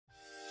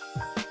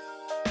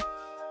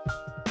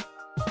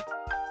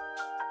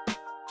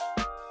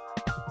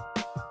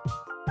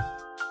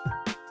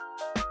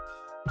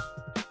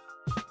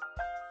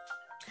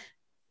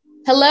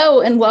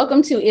Hello and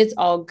welcome to It's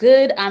All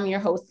Good. I'm your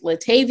host,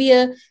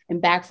 Latavia,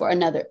 and back for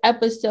another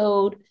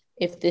episode.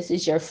 If this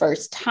is your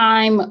first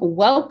time,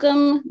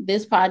 welcome.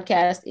 This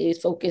podcast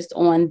is focused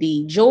on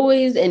the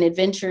joys and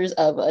adventures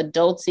of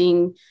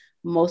adulting.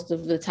 Most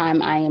of the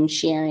time, I am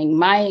sharing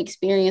my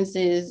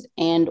experiences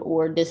and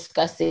or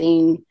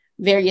discussing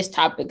various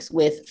topics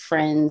with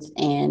friends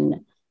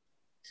and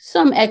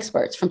some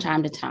experts from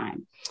time to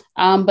time.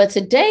 But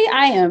today,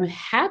 I am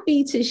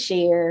happy to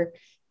share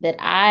that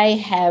I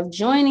have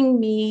joining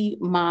me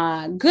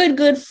my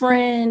good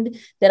friend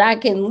that I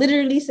can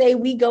literally say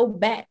we go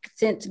back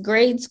since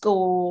grade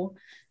school,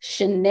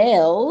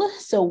 Shanelle.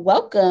 So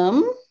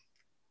welcome.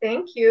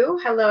 Thank you.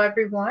 Hello,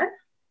 everyone.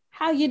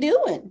 How you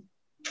doing?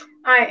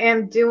 I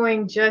am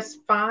doing just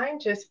fine.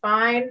 Just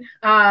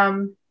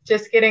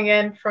getting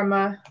in from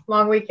a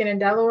long weekend in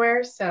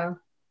Delaware, so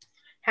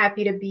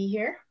happy to be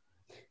here.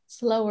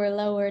 Slower,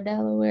 lower,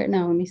 Delaware.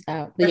 No, let me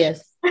stop. But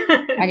yes,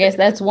 I guess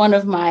that's one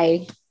of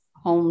my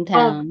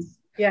hometown.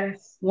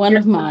 Yes. One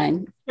of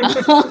mine. But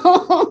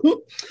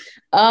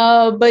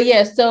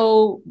yeah,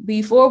 so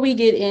before we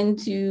get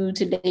into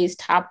today's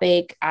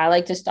topic, I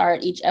like to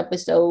start each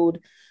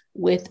episode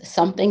with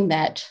something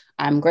that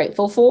I'm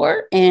grateful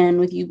for. And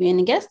with you being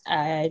a guest,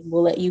 I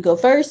will let you go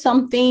first.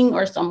 Something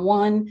or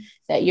someone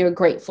that you're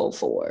grateful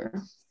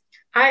for.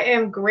 I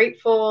am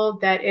grateful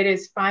that it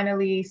is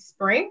finally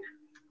spring.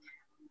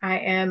 I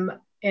am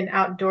an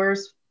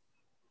outdoors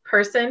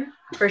person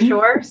for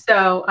sure.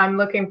 So I'm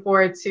looking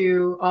forward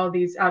to all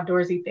these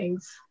outdoorsy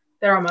things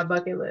that are on my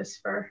bucket list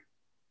for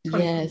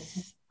 2020.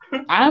 Yes.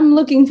 I'm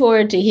looking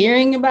forward to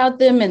hearing about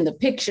them and the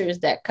pictures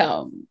that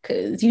come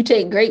because you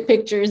take great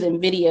pictures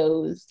and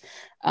videos.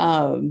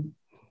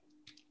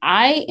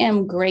 I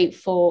am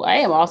grateful. I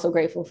am also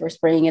grateful for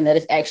spring and that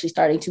it's actually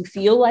starting to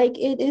feel like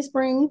it is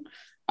spring.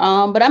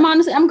 But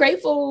I'm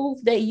grateful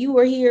that you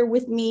were here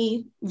with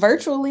me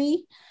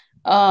virtually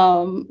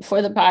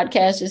for the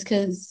podcast just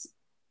because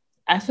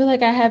I feel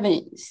like I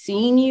haven't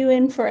seen you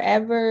in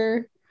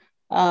forever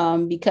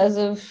because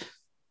of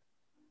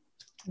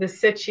the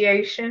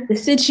situation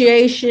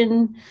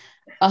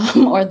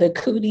or the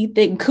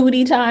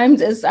cootie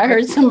times, as I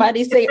heard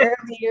somebody say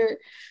earlier.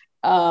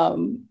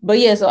 But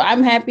yeah, so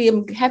I'm happy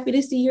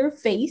to see your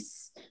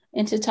face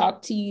and to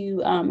talk to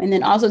you. And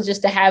then also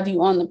just to have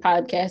you on the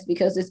podcast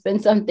because it's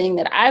been something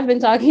that I've been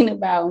talking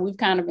about and we've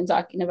kind of been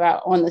talking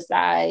about on the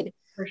side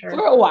for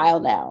a while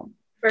now.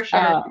 For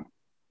sure.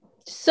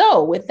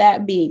 So with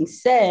that being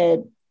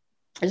said,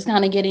 just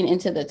kind of getting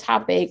into the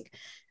topic,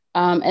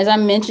 as I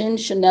mentioned,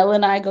 Shanelle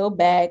and I go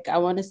back,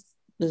 was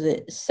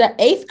it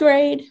 8th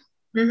grade?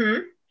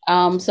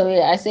 Mm-hmm. So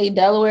yeah, I say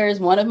Delaware is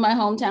one of my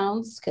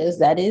hometowns because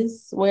that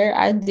is where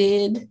I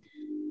did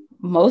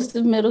most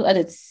of I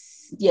did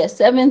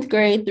 7th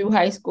grade through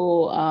high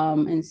school.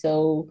 And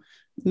so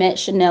met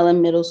Shanelle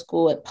in middle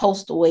school at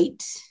Postal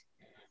Wait.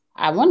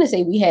 I want to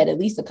say we had at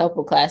least a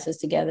couple classes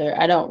together.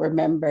 I don't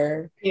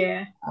remember.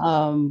 Yeah.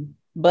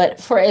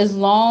 But for as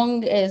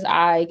long as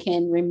I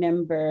can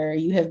remember,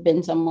 you have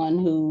been someone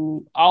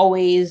who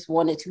always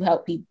wanted to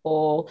help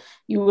people.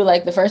 You were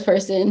like the first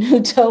person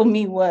who told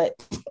me what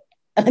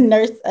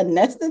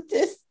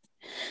anesthetist.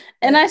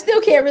 And I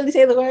still can't really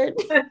say the word,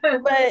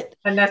 but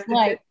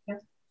anesthetist.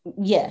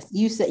 Yes,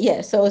 you said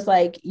yes. So it's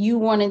like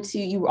you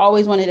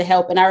always wanted to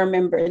help. And I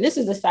remember, and this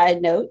is a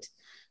side note,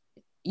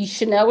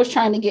 Shanelle was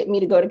trying to get me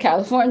to go to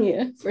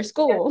California for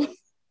school.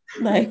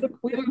 Like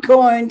we were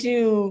going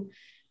to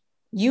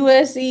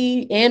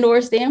USC and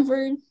or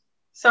Stanford.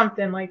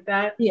 Something like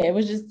that. Yeah, it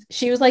was just,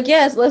 she was like,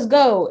 yes, let's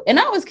go. And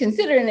I was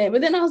considering it, but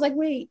then I was like,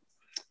 wait,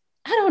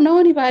 I don't know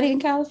anybody in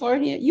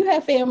California. You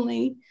have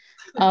family.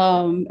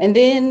 And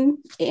then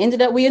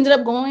we ended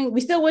up going,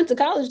 we still went to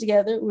college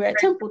together. We were at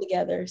Temple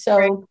together.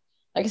 So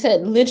like I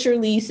said,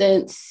 literally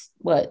since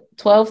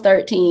 12,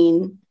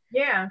 13.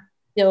 Yeah.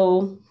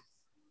 Still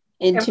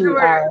into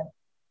our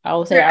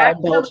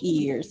adult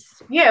years.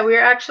 Yeah, we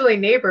were actually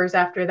neighbors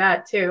after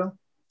that too.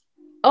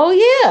 Oh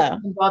yeah,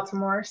 in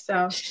Baltimore.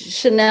 So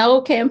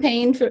Shanelle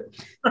campaigned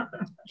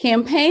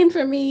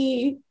for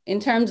me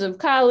in terms of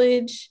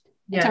college,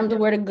 in terms of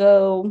where to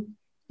go.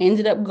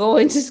 Ended up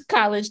going to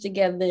college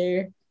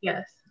together.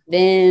 Yes.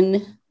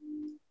 Then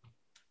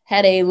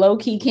had a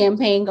low-key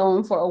campaign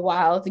going for a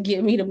while to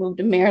get me to move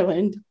to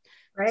Maryland,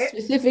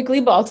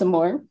 specifically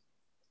Baltimore.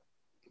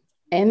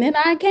 And then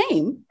I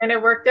came. And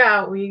it worked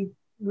out. We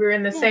were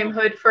in the same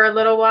hood for a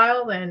little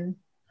while. And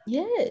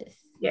yes.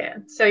 Yeah.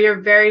 So you're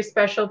a very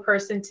special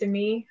person to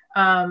me.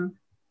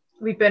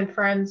 We've been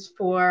friends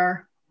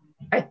for,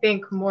 I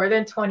think, more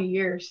than 20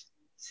 years.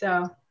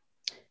 So.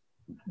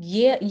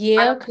 Yeah.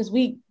 Because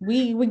we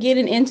were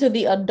getting into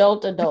the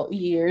adult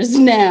years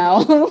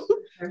now.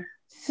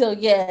 So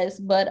yes,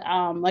 but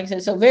like I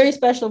said, so very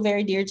special,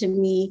 very dear to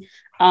me.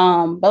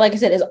 But like I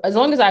said, as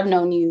long as I've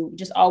known you,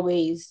 just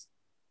always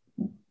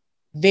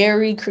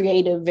very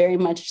creative, very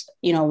much,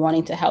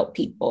 wanting to help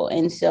people.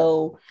 And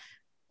so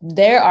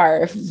there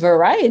are a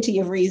variety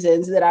of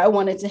reasons that I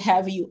wanted to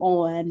have you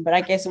on, but I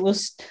guess we'll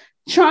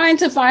trying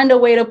to find a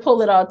way to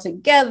pull it all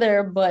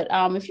together. But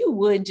if you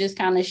would just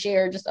kind of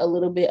share just a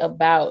little bit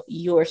about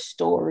your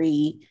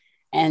story,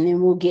 and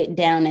then we'll get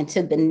down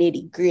into the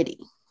nitty gritty.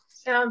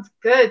 Sounds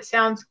good.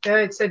 Sounds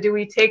good. So do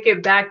we take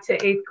it back to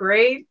 8th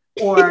grade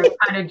or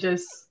kind of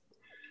just,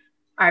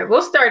 all right,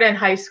 we'll start in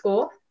high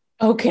school.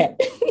 Okay.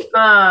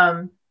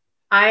 I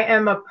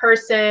am a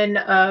person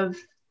of,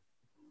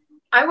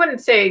 I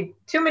wouldn't say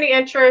too many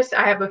interests.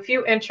 I have a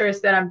few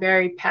interests that I'm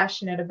very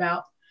passionate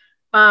about.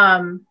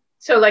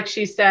 So like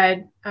she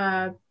said,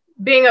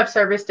 being of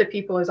service to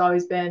people has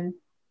always been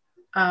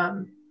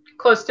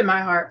close to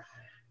my heart.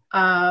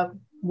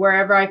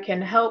 Wherever I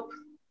can help,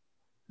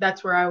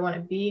 that's where I want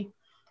to be.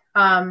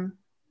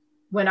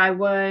 When I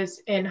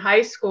was in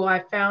high school, I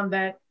found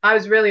that I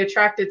was really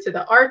attracted to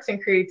the arts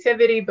and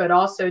creativity, but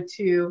also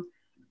to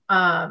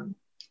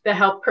the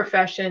health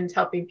professions,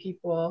 helping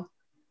people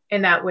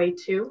in that way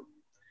too.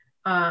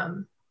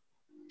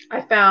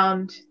 I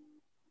found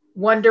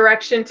one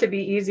direction to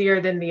be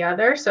easier than the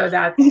other. So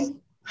that's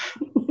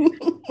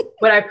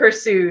what I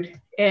pursued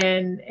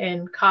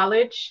in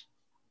college.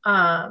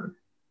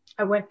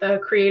 I went the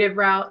creative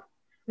route,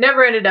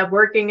 never ended up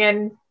working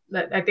in,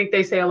 I think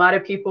they say a lot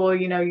of people,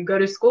 you go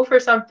to school for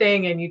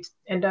something and you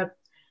end up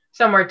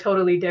somewhere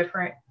totally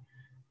different.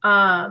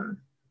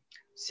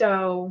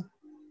 So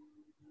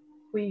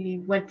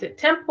we went to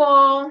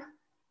Temple.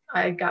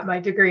 I got my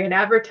degree in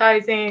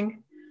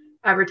advertising.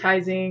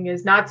 Advertising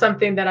is not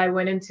something that I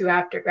went into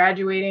after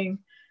graduating,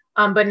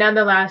 but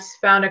nonetheless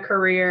found a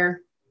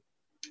career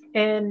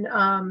in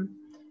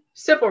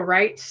civil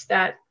rights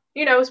that,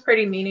 was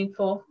pretty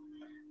meaningful.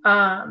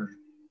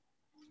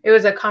 It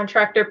was a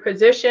contractor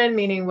position,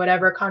 meaning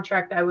whatever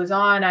contract I was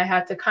on, I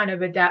had to kind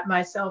of adapt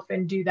myself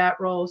and do that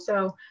role.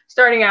 So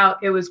starting out,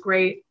 it was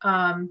great,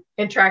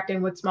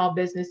 interacting with small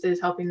businesses,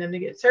 helping them to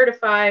get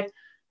certified.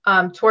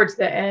 Towards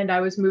the end, I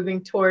was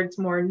moving towards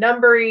more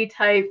numbery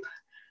type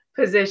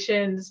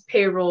positions,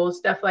 payroll,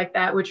 stuff like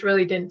that, which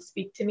really didn't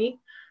speak to me.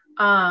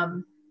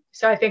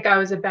 So I think I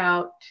was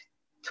about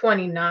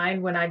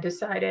 29 when I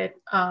decided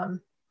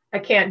I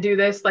can't do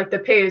this. Like the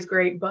pay is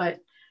great, but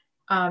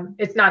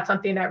it's not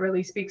something that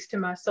really speaks to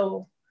my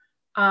soul.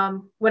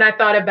 When I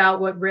thought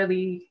about what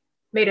really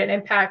made an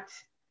impact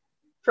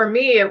for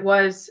me, it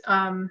was,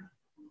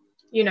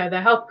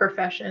 the health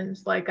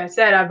professions. Like I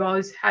said, I've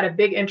always had a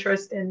big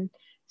interest in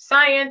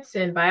science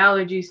and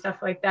biology, stuff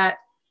like that.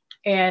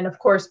 And of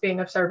course, being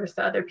of service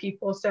to other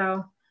people.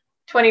 So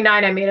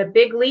 29, I made a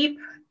big leap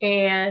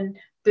and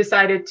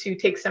decided to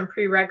take some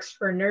prereqs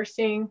for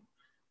nursing.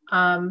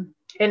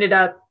 Ended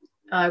up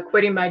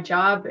quitting my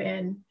job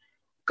and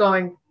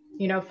going,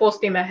 full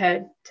steam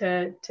ahead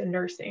to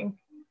nursing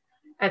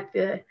at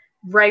the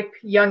ripe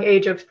young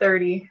age of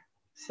 30.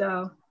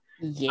 So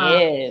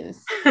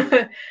yes. So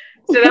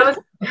that was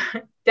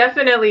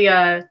definitely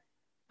a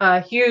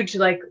huge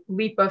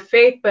leap of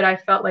faith, but I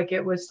felt like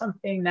it was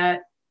something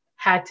that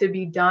had to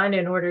be done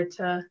in order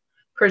to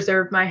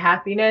preserve my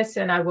happiness.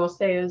 And I will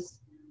say is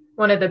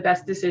one of the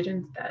best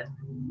decisions that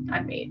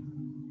I made.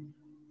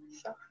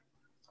 So.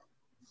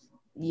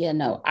 Yeah,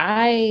 no,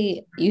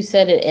 you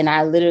said it and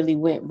I literally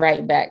went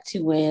right back to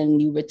when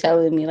you were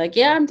telling me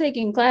yeah, I'm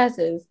taking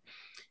classes,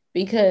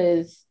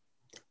 because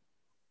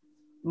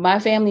my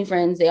family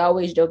friends, they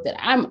always joke that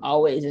I'm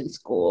always in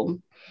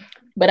school.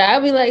 But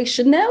I'll be like,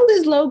 Shanelle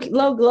is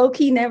low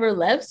key never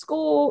left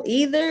school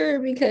either,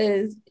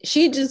 because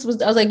she just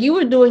was, I was like, you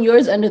were doing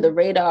yours under the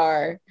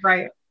radar.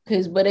 Right.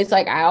 But it's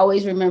I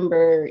always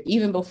remember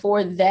even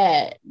before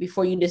that,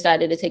 before you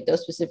decided to take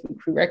those specific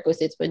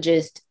prerequisites, but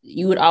just,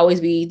 you would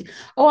always be,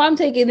 oh, I'm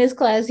taking this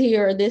class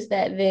here or this,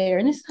 that, there.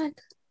 And it's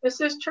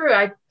this is true.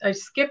 I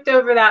skipped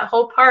over that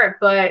whole part,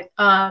 but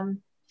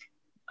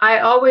I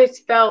always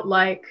felt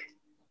like,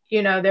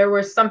 there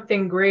was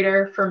something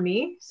greater for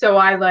me. So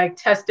I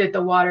tested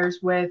the waters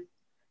with,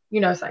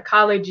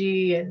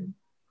 psychology and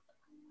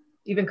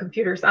even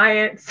computer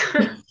science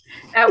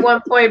at one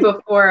point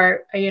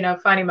before,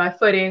 finding my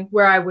footing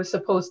where I was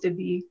supposed to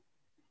be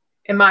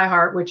in my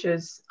heart, which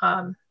is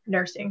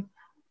nursing.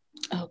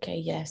 Okay,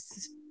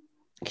 yes.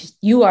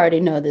 You already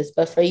know this,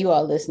 but for you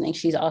all listening,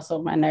 she's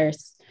also my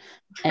nurse.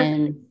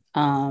 And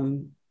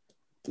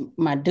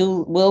my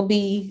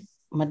doula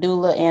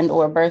and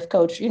or birth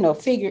coach,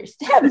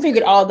 haven't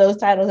figured all those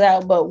titles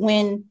out, but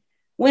when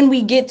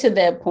we get to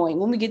that point,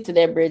 when we get to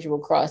that bridge, we'll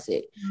cross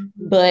it.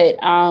 Mm-hmm. But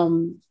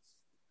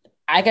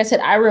like I said,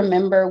 I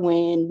remember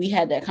when we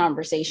had that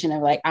conversation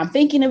of I'm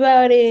thinking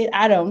about it,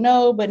 I don't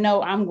know, but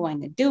no, I'm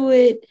going to do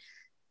it.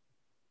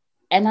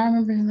 And I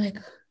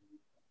remember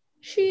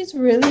she's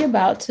really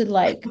about to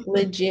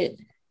legit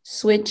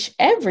switch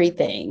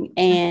everything.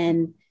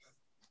 And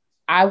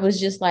I was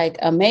just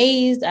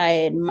amazed.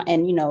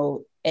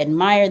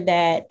 Admired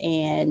that,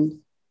 and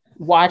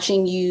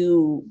watching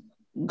you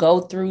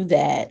go through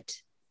that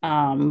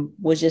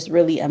was just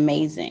really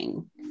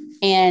amazing.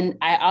 And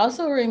I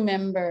also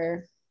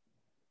remember,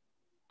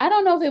 I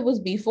don't know if it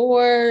was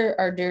before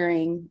or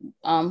during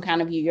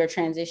kind of your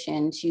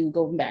transition to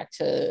going back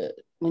to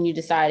when you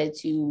decided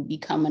to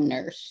become a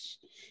nurse.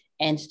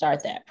 and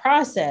start that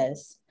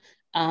process.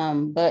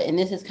 And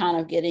this is kind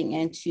of getting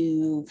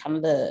into kind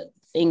of the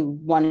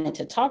thing wanted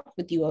to talk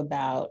with you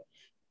about,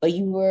 but I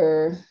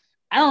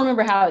don't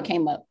remember how it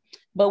came up,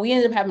 but we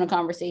ended up having a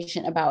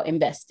conversation about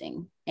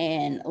investing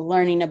and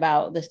learning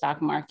about the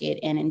stock market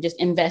and just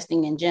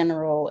investing in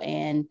general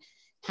and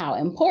how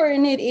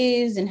important it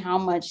is and how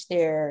much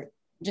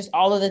just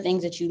all of the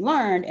things that you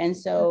learned. And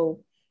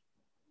so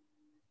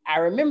I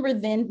remember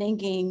then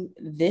thinking,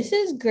 this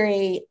is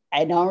great.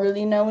 I don't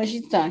really know what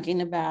she's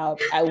talking about.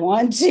 I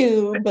want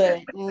to,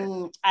 but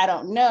I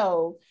don't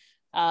know.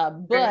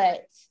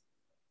 But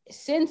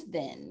since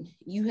then,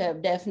 you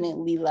have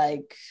definitely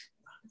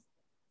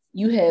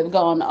you have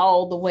gone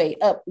all the way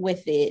up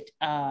with it,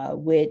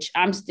 which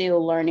I'm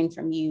still learning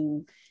from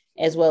you,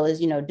 as well as,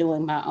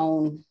 doing my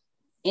own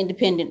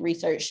independent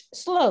research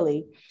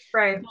slowly.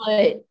 Right.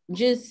 But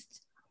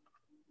just,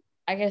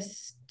 I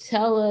guess,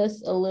 tell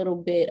us a little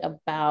bit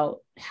about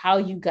how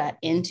you got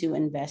into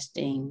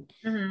investing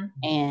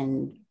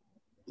and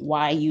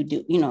why you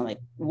do,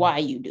 why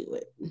you do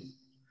it.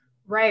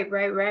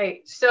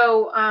 Right.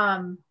 So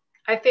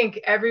I think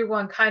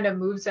everyone kind of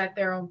moves at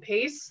their own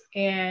pace,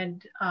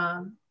 and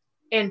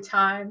in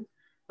time,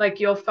 like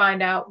you'll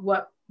find out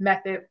what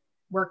method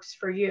works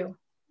for you,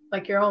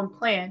 like your own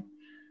plan.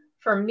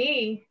 For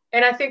me,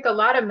 and I think a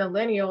lot of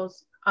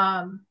millennials,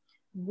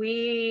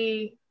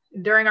 we,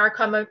 during our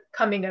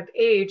coming of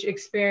age,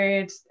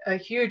 experienced a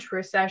huge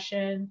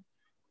recession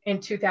in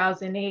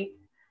 2008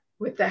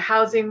 with the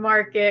housing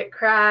market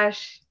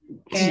crash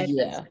and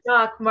the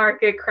stock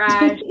market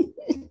crash.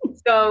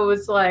 So it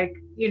was like,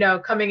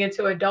 coming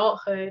into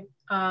adulthood,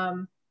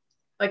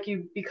 like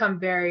you become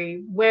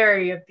very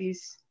wary of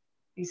these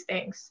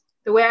things.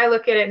 The way I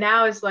look at it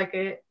now is like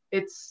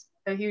it's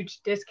a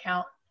huge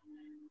discount.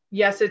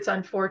 Yes, it's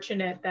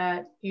unfortunate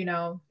that,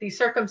 these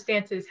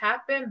circumstances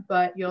happen,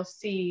 but you'll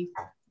see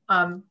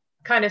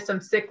kind of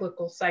some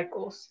cyclical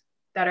cycles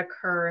that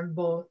occur in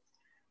both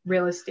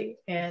real estate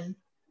and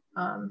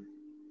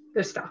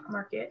the stock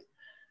market.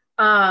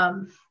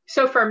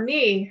 So for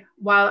me,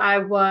 while I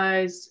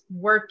was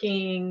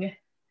working,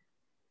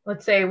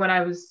 let's say when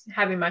I was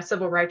having my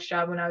civil rights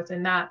job, when I was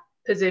in that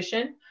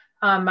position,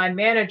 my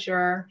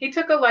manager, he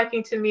took a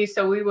liking to me.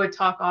 So we would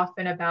talk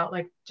often about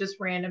like just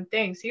random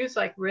things. He was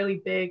like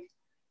really big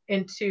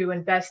into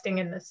investing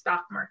in the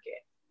stock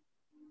market,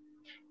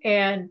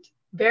 and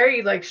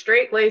very like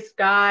straight-laced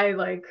guy,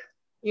 like,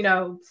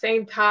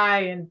 same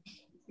tie and,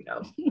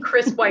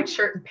 crisp white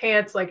shirt and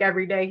pants like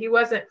every day. He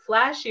wasn't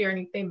flashy or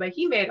anything, but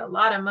he made a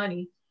lot of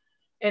money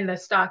in the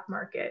stock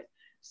market.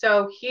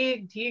 So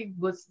he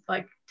was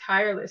like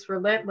tireless,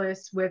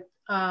 relentless with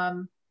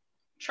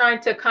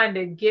trying to kind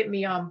of get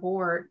me on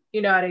board,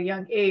 at a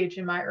young age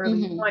in my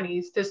early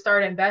 20s to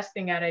start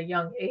investing at a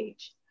young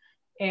age.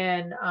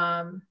 And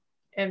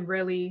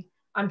really,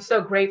 I'm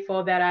so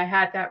grateful that I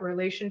had that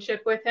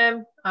relationship with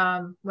him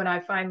when I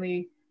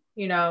finally,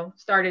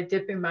 started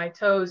dipping my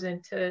toes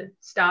into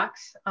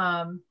stocks.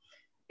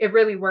 It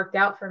really worked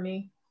out for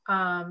me.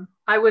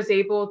 I was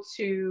able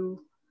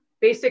to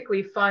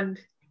basically fund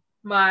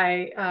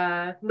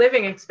my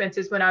living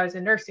expenses when I was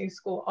in nursing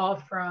school, all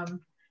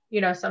from,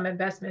 some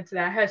investments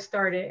that I had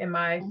started in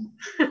my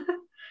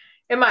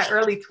in my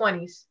early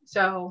 20s.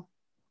 So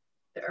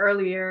the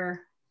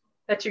earlier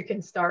that you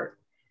can start,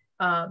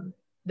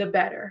 the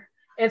better.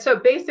 And so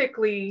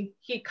basically,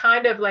 he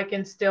kind of like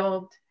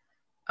instilled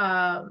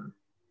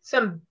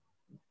some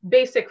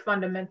basic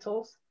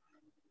fundamentals,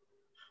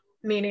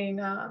 meaning,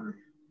 like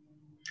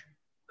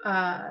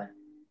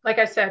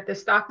I said, the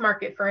stock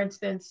market, for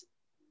instance,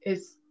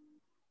 is,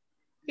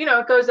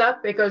 it goes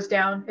up, it goes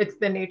down. It's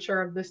the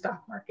nature of the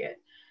stock market.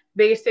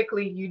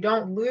 Basically, you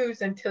don't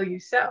lose until you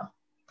sell.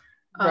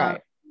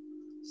 Right.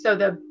 So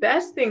the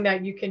best thing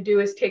that you can do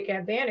is take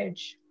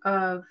advantage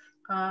of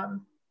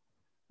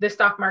the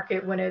stock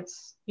market when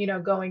it's,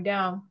 going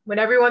down. When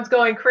everyone's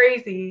going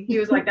crazy, he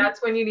was like,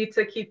 that's when you need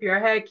to keep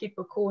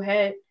a cool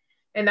head.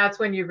 And that's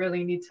when you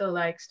really need to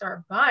like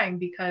start buying,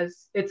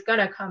 because it's going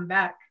to come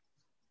back.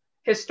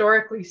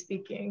 Historically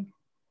speaking,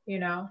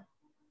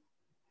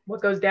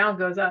 what goes down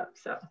goes up.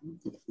 So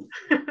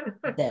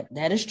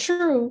that is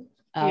true.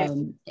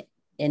 And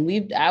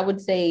I would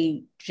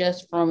say,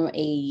 just from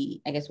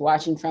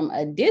watching from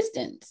a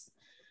distance,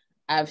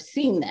 I've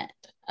seen that.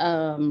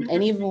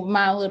 And even with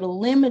my little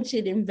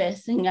limited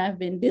investing I've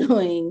been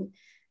doing,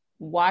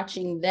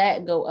 watching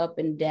that go up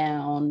and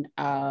down.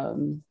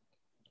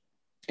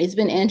 It's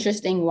been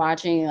interesting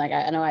watching, like,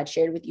 I know I'd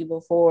shared with you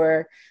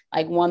before,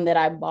 like one that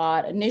I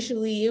bought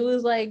initially, it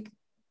was like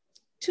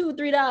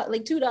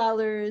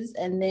 $2,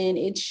 and then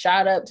it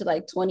shot up to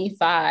like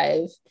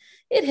 25.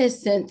 It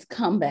has since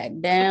come back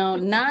down,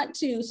 and I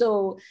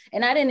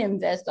didn't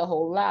invest a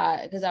whole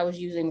lot because I was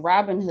using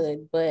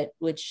Robinhood,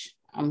 which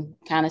I'm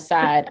kind of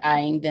side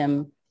eyeing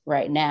them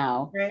right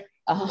now. Right.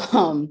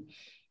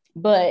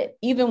 But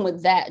even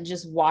with that,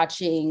 just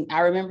watching,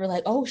 I remember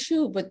like, oh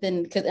shoot, but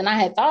then and I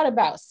had thought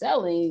about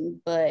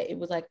selling, but it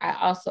was like, I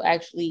also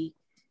actually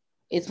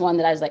it's one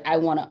that I was like, I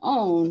want to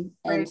own.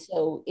 And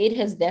so it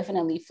has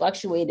definitely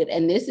fluctuated.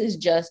 And this is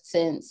just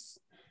since,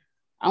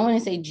 I want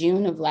to say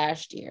June of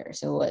last year.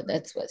 So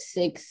that's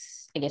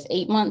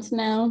 8 months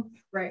now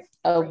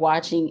of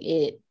watching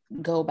it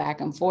go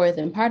back and forth.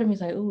 And part of me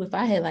is like, oh, if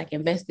I had like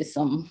invested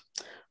some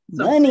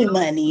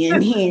money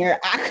in here,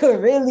 I could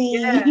really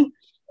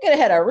could have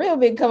had a real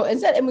big couple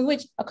instead. I mean,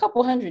 which a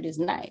couple hundred is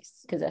nice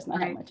because that's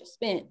not how much I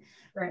spent.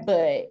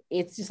 But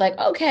it's just like,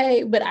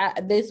 okay,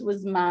 but this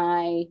was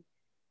my,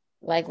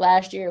 like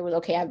last year it was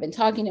okay. I've been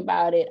talking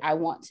about it. I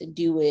want to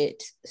do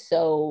it.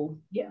 So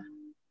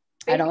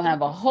I don't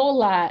have a whole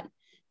lot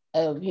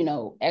of,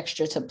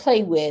 extra to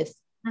play with,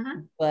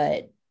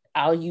 but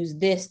I'll use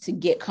this to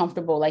get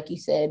comfortable, like you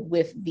said,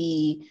 with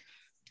the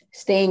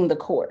staying the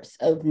course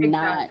of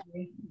not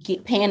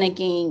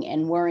panicking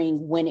and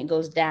worrying when it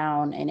goes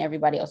down and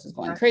everybody else is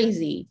going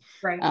crazy.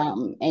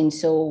 And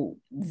so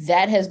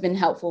that has been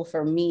helpful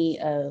for me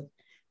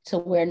to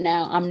where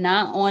now I'm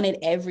not on it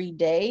every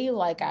day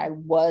like I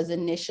was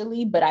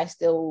initially, but I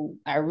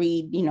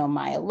read,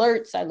 my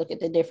alerts. I look at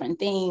the different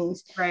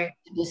things to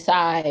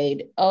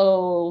decide,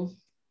 oh,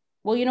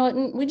 well, you know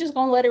what, we're just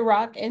going to let it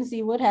rock and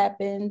see what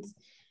happens.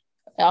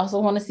 I also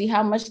want to see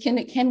how much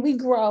can we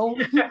grow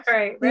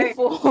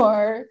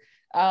before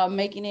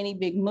making any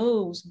big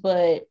moves.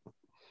 But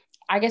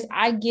I guess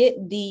I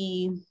get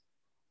the,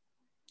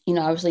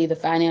 obviously the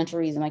financial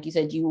reason, like you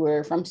said, you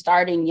were from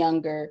starting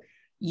younger,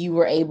 you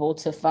were able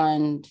to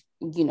fund,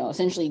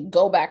 essentially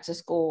go back to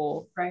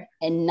school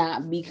and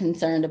not be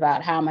concerned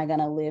about how am I going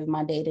to live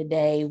my day to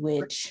day,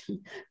 which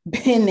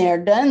been there,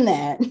 done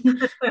that,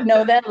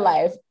 know that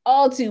life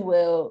all too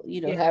well,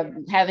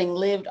 having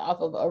lived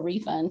off of a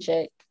refund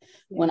check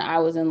when I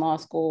was in law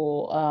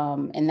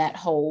school, and that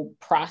whole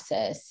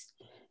process.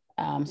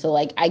 So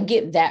like, I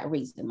get that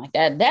reason, like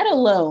that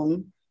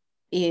alone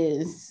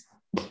is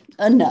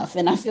enough.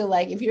 And I feel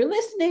like if you're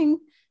listening,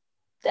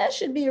 that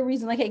should be a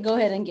reason, like, hey, go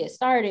ahead and get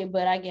started.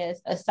 But I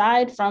guess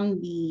aside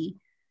from the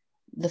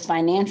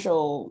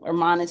financial or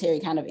monetary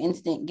kind of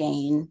instant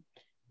gain,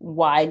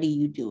 why do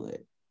you do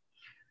it?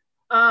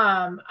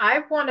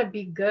 I want to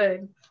be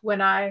good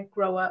when I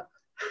grow up.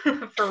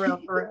 For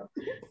real.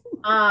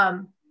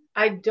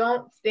 I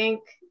don't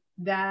think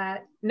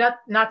that,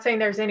 not saying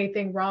there's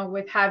anything wrong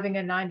with having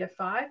a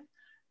 9-to-5,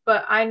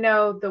 but I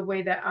know the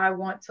way that I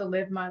want to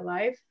live my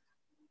life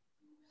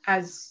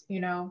as,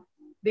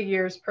 the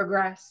years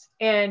progress,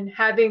 and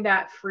having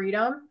that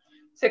freedom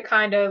to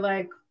kind of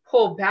like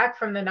pull back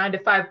from the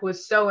 9-to-5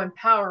 was so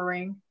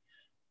empowering,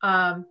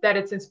 that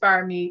it's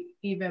inspired me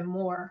even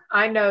more.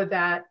 I know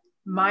that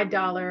my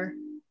dollar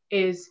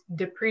is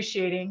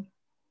depreciating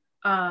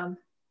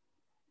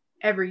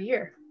every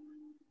year.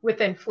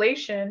 With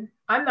inflation,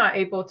 I'm not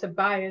able to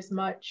buy as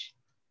much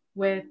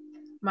with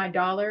my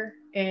dollar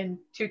in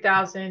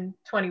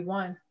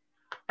 2021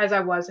 as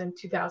I was in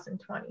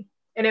 2020.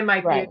 And it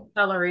might be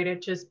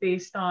accelerated just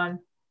based on,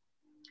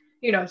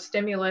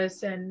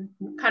 stimulus and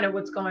kind of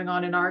what's going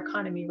on in our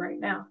economy right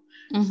now.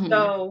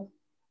 So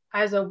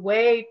as a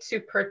way to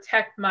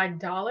protect my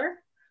dollar,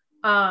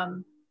 I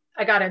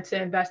got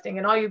into investing,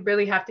 and all you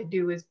really have to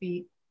do is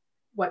beat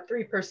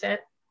 3%.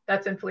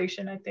 That's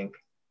inflation, I think,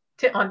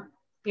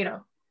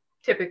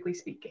 typically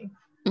speaking.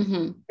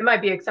 It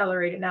might be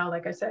accelerated now,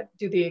 like I said,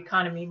 due to the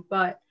economy,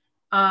 but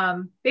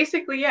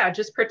basically,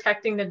 just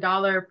protecting the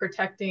dollar,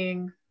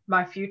 protecting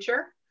my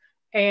future.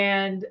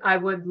 And I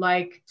would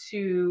like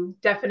to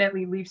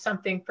definitely leave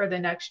something for the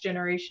next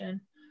generation.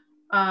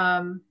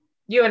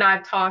 You and I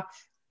have talked,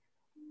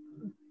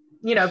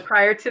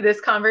 prior to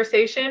this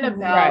conversation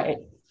about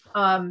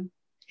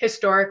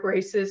historic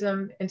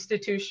racism,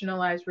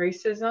 institutionalized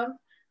racism,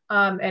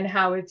 and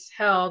how it's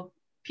held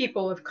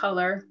people of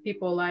color,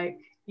 people like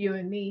you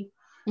and me,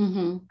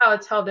 how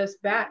it's held us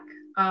back.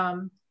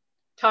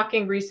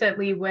 Talking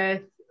recently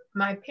with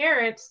my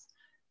parents,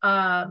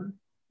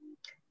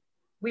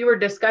 we were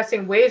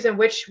discussing ways in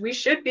which we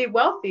should be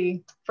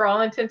wealthy for all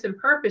intents and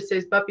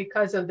purposes, but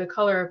because of the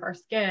color of our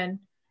skin,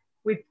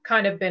 we've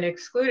kind of been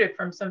excluded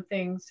from some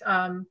things.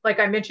 Like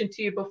I mentioned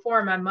to you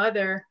before, my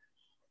mother,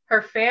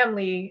 her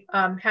family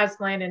has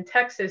land in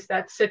Texas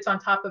that sits on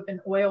top of an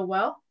oil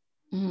well.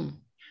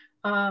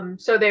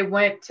 So they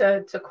went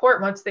to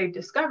court once they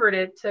discovered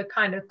it to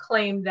kind of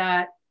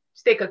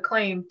stake a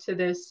claim to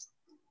this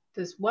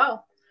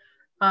well.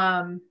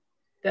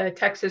 The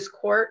Texas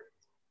court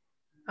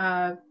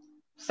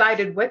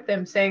sided with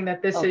them, saying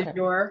that this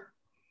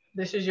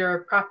is your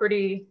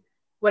property,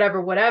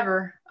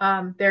 whatever.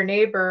 Their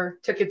neighbor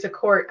took it to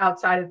court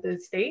outside of the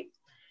state,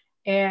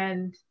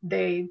 and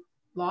they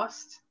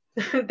lost.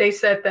 They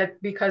said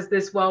that because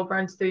this well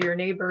runs through your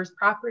neighbor's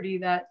property,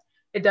 that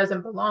it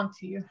doesn't belong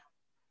to you.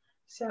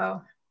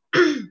 So,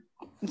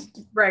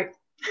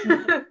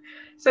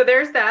 so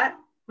there's that.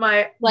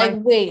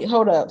 Wait,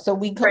 hold up. So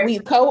we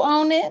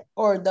co-own it,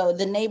 or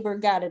the neighbor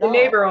got it all? The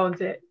neighbor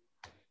owns it.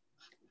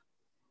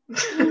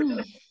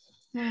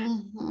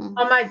 On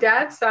my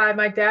dad's side,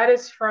 my dad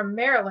is from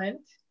Maryland.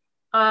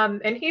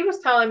 And he was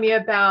telling me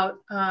about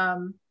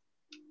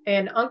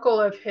an uncle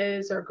of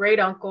his, or great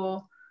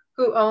uncle,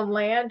 who owned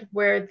land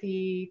where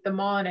the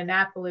mall in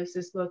Annapolis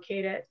is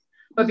located.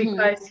 But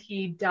because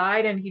he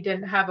died and he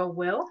didn't have a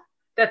will,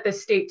 that the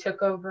state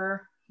took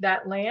over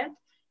that land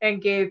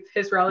and gave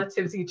his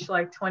relatives each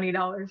like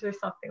 $20 or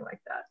something like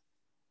that.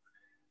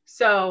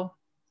 So,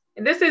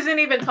 and this isn't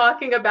even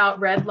talking about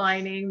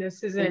redlining.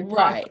 This isn't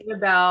talking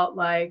about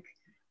like,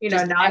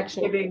 just not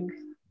giving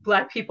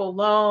Black people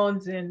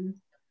loans and,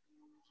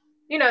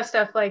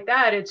 stuff like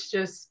that. It's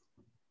just,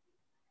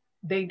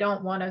 they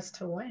don't want us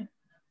to win.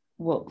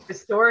 Well,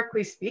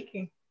 historically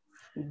speaking.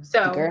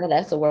 So, girl,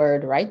 that's a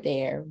word right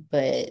there.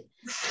 But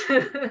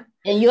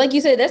and like you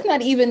said, that's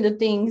not even the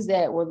things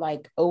that were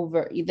like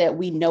over that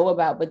we know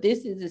about. But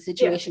this is a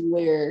situation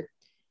where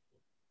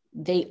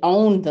they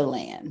own the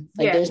land.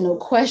 Like there's no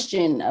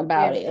question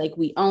about it. Like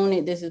we own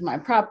it. This is my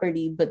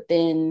property. But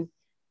then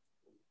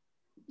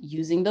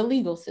using the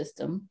legal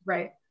system,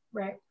 right,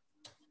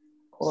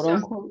 quote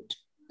unquote,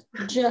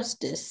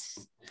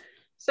 justice.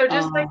 So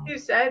just like you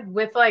said,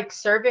 with like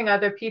serving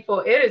other people,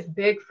 it is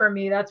big for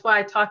me. That's why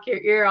I talk your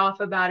ear off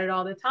about it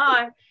all the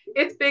time.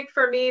 It's big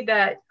for me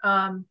that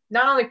not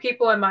only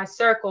people in my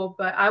circle,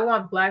 but I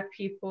want Black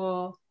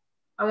people,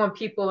 I want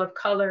people of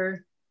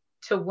color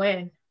to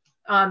win.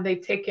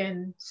 They've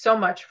taken so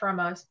much from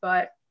us,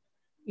 but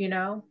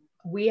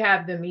we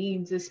have the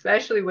means,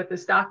 especially with the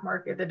stock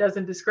market that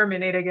doesn't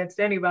discriminate against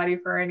anybody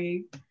for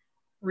any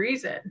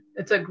reason.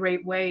 It's a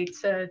great way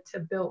to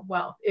build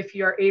wealth if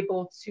you're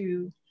able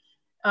to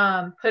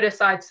put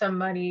aside some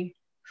money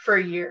for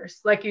years.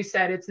 Like you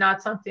said, it's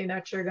not something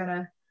that you're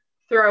gonna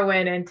throw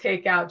in and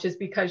take out just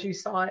because you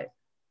saw it,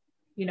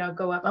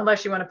 go up,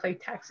 unless you want to pay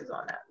taxes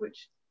on that,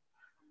 which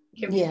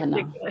can be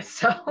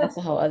ridiculous. No. So that's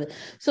a whole other.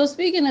 So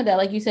speaking of that,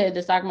 like you said,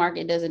 the stock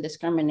market doesn't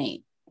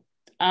discriminate.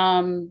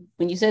 When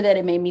you said that,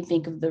 it made me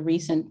think of the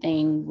recent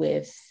thing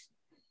with,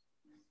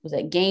 was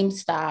that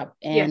GameStop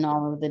and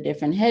all of the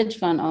different hedge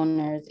fund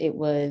owners. It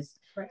was,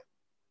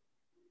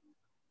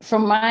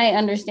 from my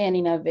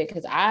understanding of it,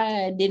 because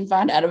I didn't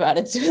find out about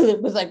it till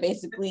it was like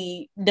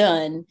basically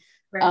done.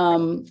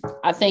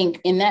 I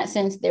think in that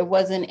sense, there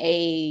wasn't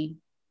I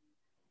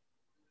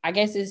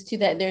guess it's to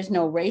that there's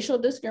no racial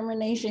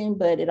discrimination,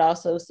 but it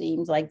also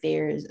seems like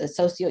there's a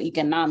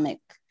socioeconomic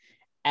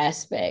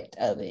aspect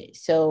of it.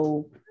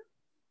 So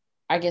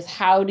I guess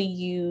how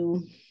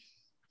do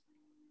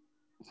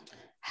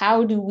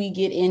we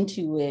get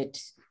into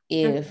it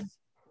if,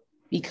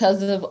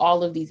 because of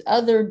all of these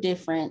other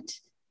different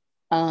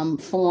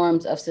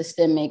forms of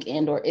systemic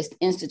and or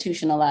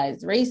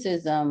institutionalized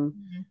racism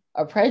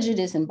or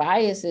prejudice and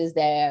biases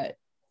that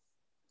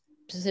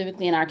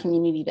specifically in our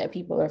community that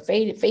people are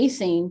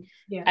facing,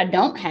 I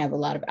don't have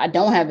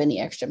any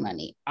extra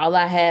money. All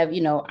I have,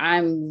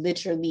 I'm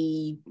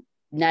literally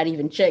not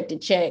even check to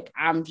check.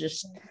 I'm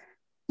just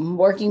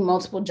working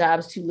multiple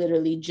jobs to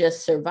literally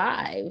just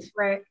survive.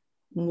 Right.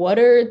 What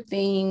are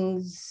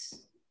things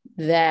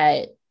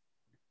that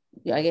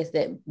I guess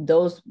that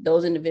those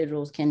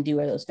individuals can do,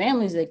 or those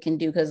families that can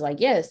do? Because like,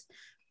 yes,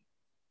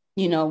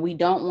 they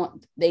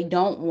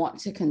don't want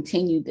to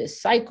continue this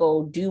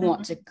cycle,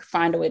 want to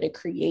find a way to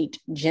create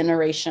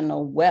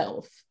generational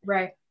wealth.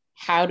 Right.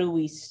 How do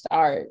we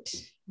start?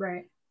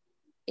 Right.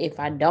 If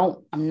I'm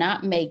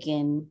not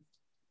making,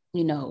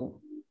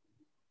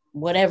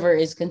 whatever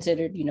is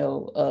considered,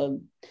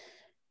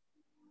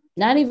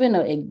 not even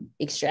an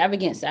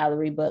extravagant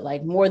salary, but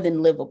like more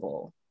than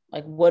livable.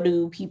 Like, what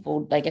do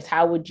people, like,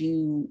 how would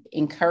you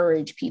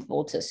encourage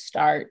people to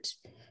start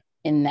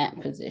in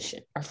that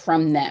position or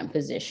from that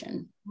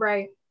position?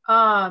 Right.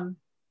 I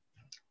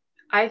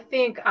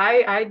think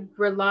I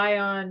rely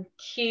on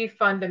key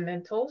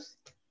fundamentals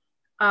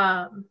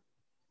of,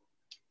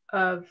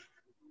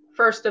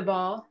 first of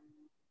all,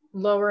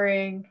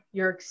 lowering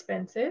your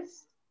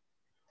expenses.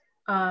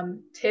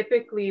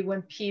 Typically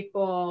when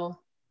people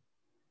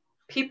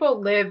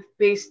live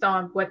based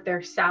on what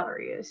their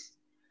salary is.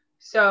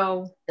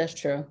 So that's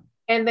true.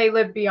 And they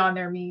live beyond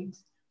their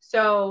means.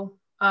 So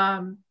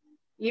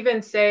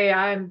even say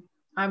I'm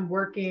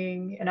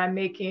working and I'm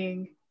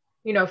making,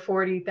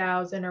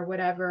 40,000 or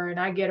whatever, and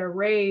I get a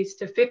raise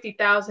to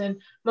 50,000,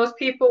 most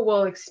people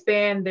will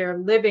expand their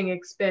living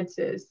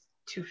expenses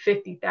to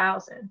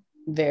 50,000.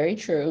 Very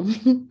true.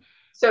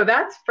 So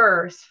that's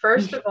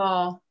first of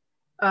all,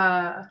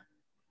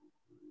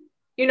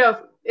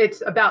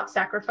 it's about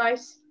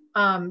sacrifice.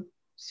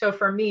 So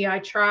for me, I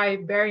try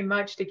very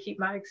much to keep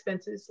my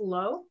expenses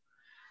low.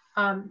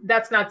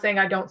 That's not saying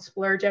I don't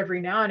splurge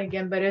every now and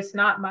again, but it's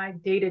not my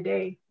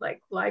day-to-day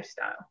like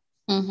lifestyle.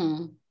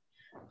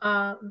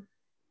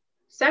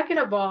 Second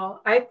of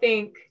all, I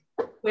think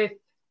with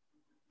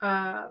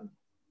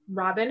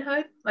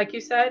Robinhood, like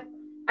you said,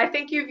 I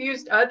think you've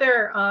used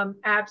other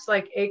apps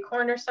like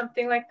Acorn or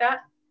something like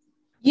that.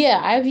 Yeah,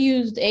 I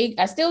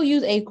still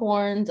use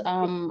Acorns.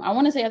 I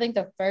want to say, I think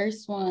the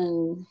first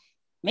one,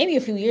 maybe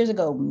a few years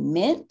ago,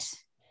 Mint.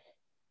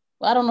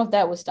 Well, I don't know if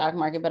that was stock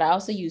market, but I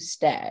also use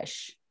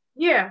Stash.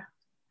 Yeah.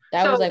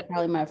 That was like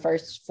probably my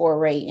first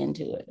foray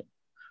into it.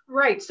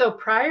 Right. So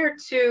prior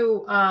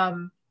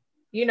to,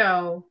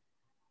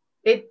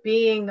 it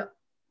being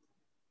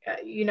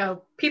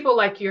people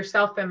like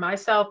yourself and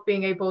myself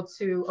being able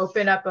to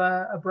open up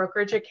a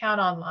brokerage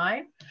account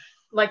online.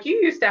 Like you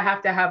used to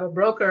have a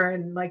broker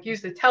and like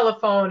use the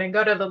telephone and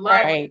go to the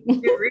library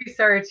and do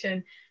research.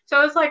 And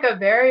so it's like a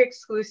very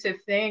exclusive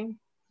thing.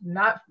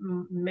 Not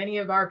many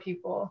of our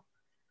people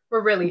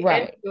were really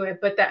into it,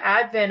 but the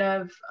advent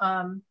of,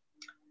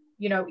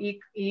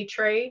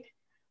 E-Trade,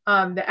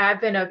 the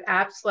advent of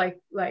apps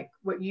like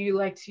what you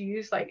like to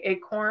use, like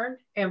Acorn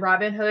and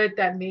Robinhood,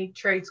 that made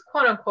trades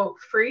quote unquote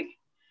free,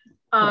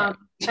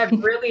 have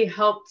really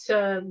helped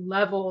to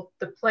level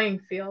the playing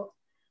field.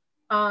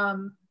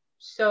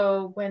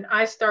 So when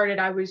I started,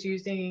 I was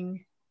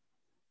using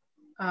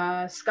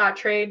Scott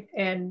Trade,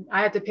 and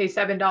I had to pay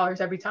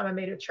 $7 every time I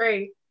made a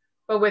trade.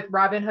 But with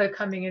Robinhood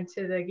coming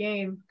onto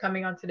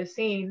the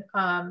scene,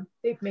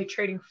 they've made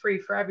trading free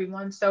for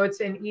everyone. So it's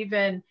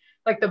the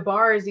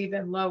bar is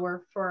even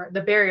lower, for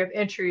the barrier of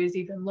entry is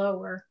even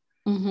lower.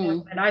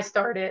 Mm-hmm. And I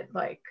started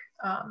I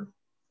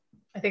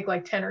think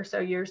like 10 or so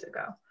years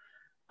ago.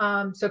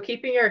 So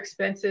keeping your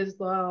expenses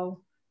low.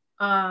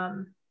 I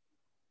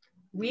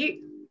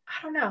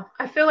don't know.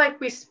 I feel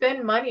like we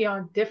spend money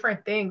on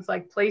different things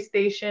like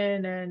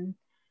PlayStation and,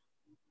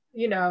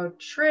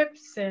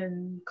 trips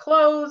and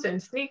clothes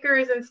and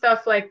sneakers and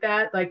stuff like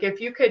that. Like if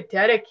you could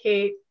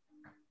dedicate,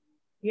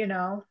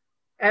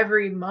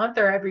 every month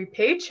or every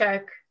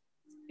paycheck,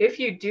 if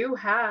you do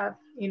have,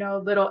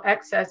 little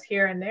excess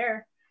here and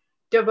there,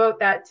 devote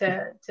that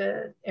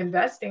to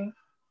investing.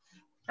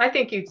 I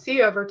think you'd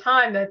see over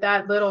time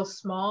that little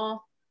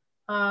small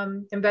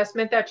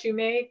investment that you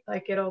make,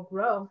 like it'll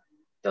grow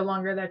the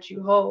longer that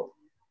you hold.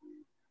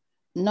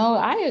 No,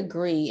 I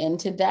agree. And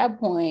to that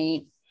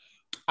point,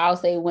 I'll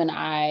say when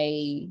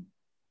I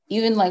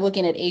even like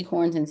looking at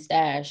Acorns and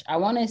Stash, I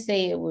want to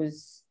say it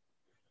was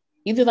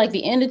either like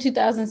the end of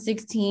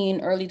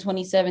 2016, early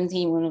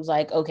 2017, when it was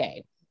like,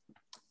 okay,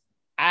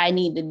 I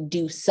need to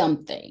do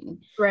something.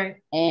 Right.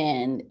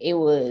 And it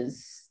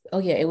was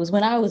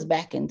when I was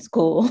back in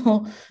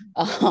school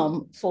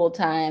full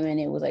time. And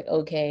it was like,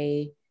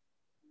 okay,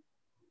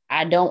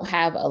 I don't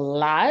have a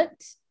lot,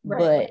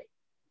 but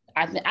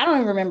I don't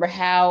even remember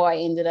how I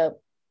ended up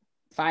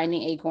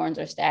finding Acorns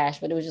or Stash,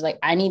 but it was just like,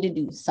 I need to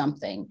do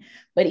something.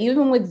 But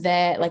even with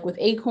that, like with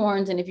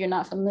Acorns, and if you're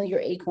not familiar,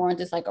 Acorns,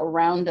 it's like a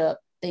roundup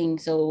thing.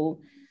 So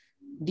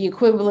the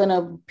equivalent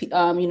of,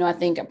 I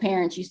think our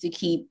parents used to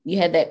keep, you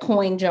had that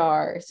coin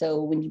jar.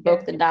 So when you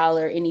broke the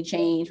dollar, any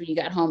change, when you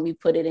got home, you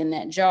put it in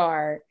that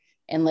jar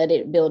and let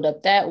it build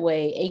up that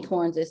way.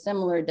 Acorns is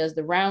similar, does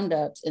the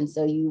roundups. And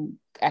so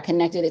I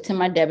connected it to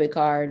my debit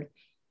card,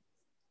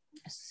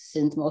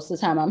 since most of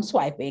the time I'm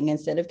swiping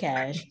instead of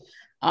cash.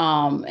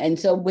 And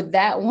so with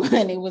that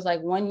one, it was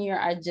like 1 year,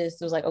 I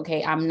just was like,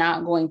 okay, I'm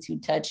not going to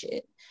touch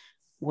it.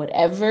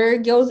 Whatever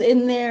goes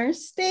in there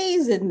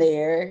stays in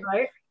there.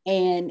 Right.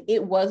 And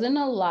it wasn't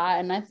a lot.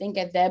 And I think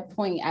at that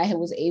point I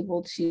was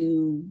able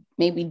to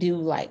maybe do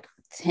like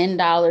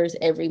 $10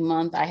 every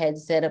month. I had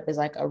set up as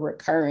like a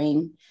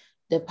recurring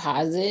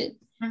deposit.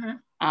 Mm-hmm.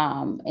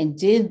 And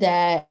did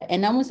that.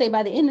 And I'm gonna say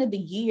by the end of the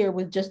year,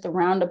 with just the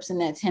roundups and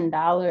that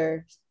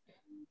 $10,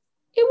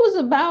 it was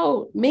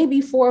about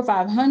maybe 400 or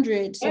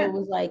 500. So it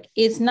was like,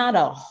 it's not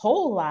a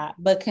whole lot,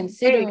 but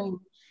considering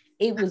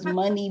it was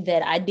money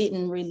that I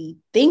didn't really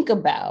think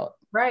about.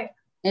 Right.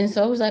 And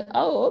so I was like,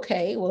 oh,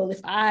 okay, well,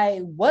 if I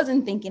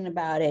wasn't thinking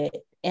about it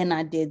and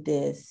I did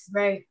this,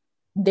 right,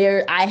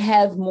 I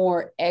have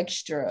more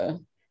extra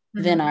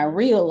than I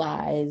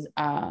realize.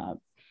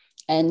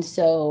 And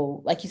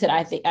so, like you said,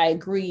 I think I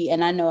agree.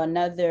 And I know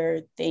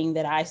another thing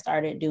that I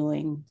started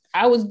doing,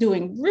 I was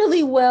doing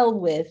really well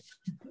with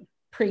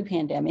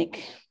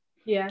pre-pandemic.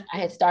 Yeah. I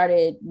had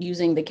started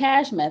using the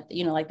cash method,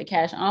 like the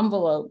cash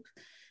envelope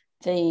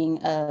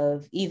thing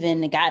of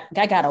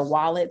I got a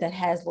wallet that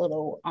has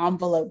little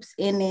envelopes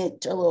in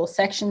it, or little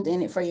sections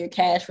in it for your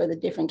cash for the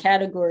different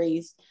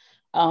categories,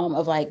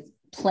 of like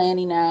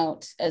planning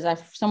out,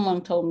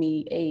 someone told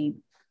me, a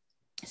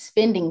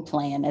spending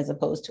plan as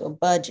opposed to a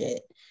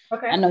budget.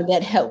 Okay. I know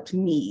that helped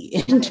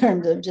me in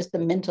terms of just the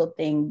mental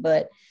thing,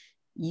 but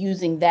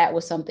using that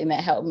was something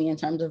that helped me in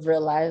terms of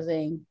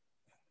realizing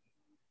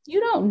you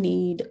don't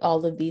need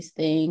all of these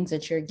things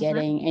that you're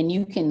getting, and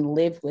you can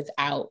live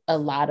without a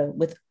lot of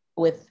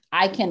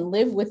I can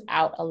live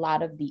without a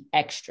lot of the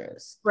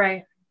extras,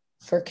 right,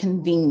 for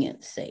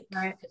convenience sake.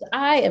 Right.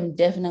 I am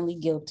definitely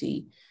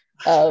guilty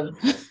of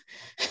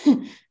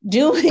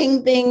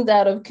doing things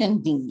out of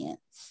convenience.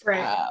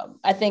 Right.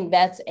 I think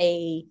that's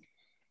a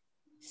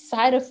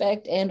side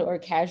effect and or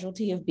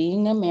casualty of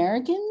being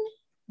American.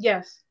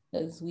 Yes.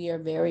 Because we are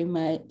very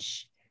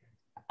much,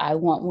 I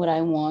want what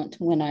I want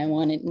when I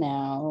want it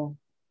now,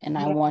 and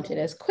I want it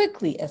as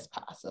quickly as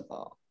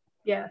possible.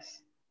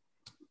 Yes.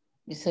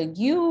 So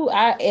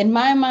in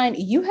my mind,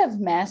 you have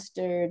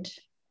mastered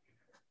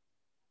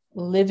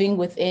living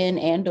within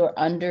and or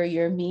under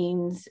your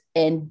means,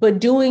 but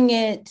doing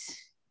it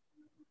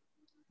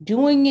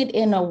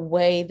in a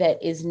way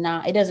that is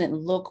not, it doesn't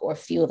look or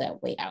feel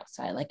that way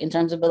outside. Like in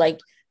terms of, but like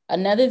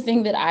another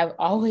thing that I've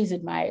always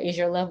admired is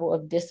your level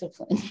of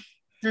discipline.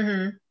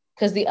 Mm-hmm.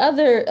 because the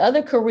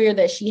other career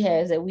that she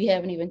has that we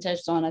haven't even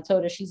touched on, I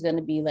told her she's going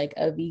to be like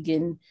a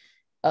vegan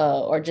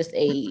or just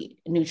a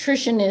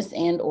nutritionist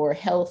and or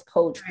health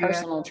coach,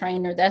 personal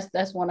trainer.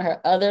 That's one of her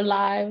other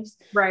lives,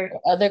 right?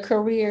 Other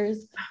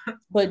careers.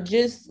 But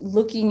just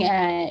looking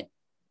at,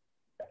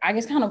 I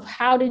guess, kind of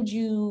how did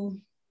you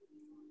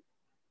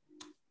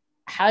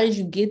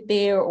get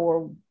there,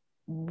 or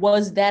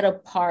was that a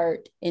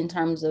part in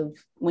terms of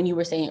when you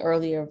were saying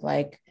earlier of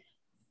like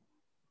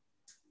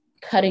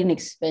cutting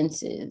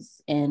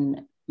expenses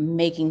and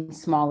making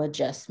small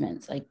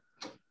adjustments? Like,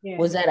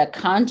 was that a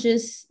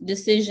conscious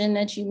decision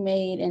that you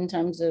made in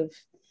terms of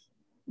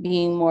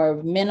being more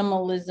of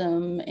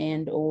minimalism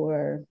and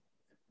or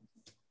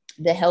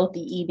the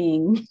healthy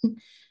eating?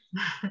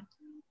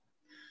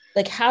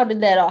 Like, was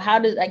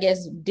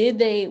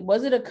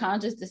it a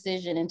conscious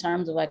decision in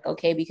terms of like,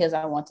 okay, because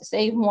I want to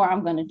save more,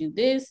 I'm going to do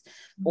this?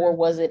 Or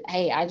was it,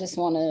 hey, I just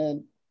want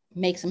to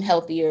make some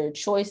healthier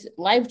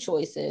life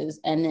choices,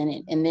 and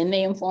then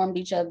they informed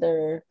each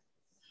other?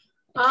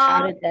 Like,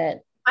 how did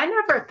that? I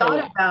never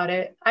thought about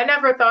it. I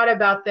never thought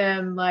about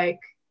them like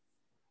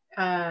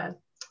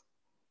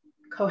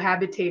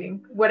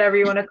cohabitating, whatever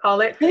you want to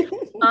call it.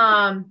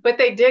 But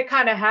they did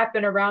kind of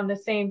happen around the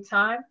same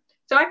time.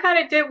 So I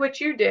kind of did what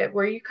you did,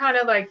 where you kind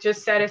of like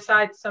just set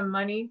aside some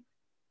money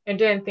and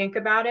didn't think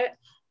about it.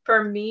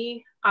 For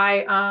me,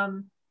 I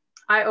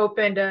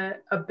opened a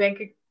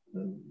bank,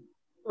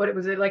 what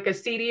was it, like a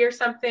CD or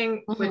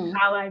something with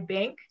Ally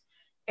Bank,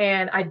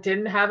 and I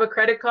didn't have a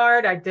credit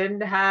card. I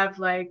didn't have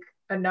like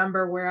a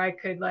number where I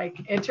could like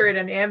enter it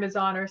on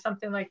Amazon or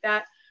something like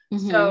that.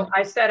 So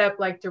I set up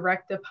like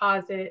direct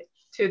deposit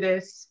to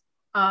this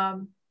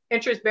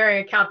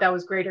interest-bearing account that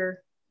was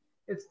greater.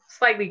 It's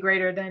slightly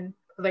greater than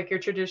like your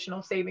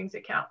traditional savings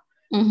account.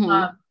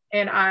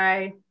 And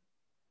I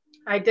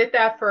did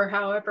that for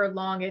however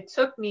long it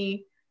took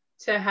me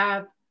to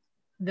have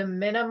the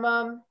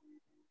minimum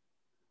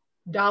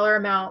dollar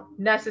amount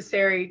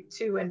necessary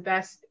to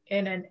invest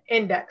in an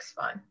index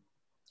fund.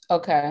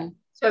 Okay.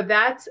 So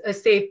that's a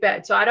safe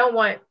bet. So I don't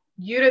want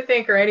you to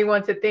think, or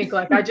anyone to think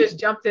like I just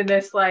jumped in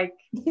this like,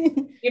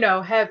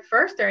 head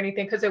first or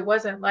anything, because it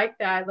wasn't like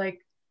that. Like,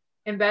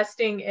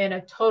 investing in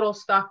a total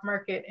stock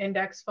market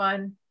index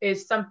fund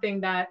is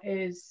something that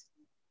is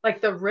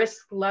like, the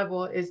risk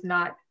level is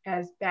not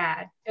as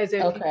bad as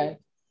if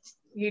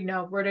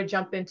you were to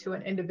jump into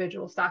an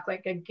individual stock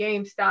like a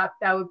GameStop.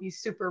 That would be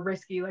super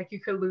risky. Like, you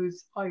could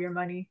lose all your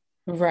money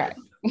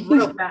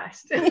real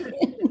fast.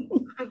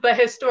 But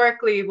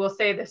historically, we'll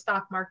say the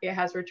stock market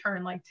has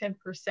returned like 10%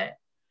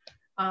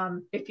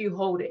 if you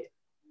hold it.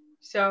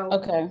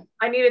 So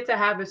I needed to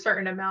have a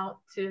certain amount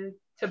to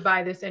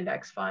buy this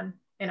index fund.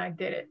 And I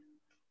did it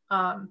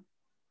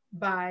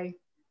by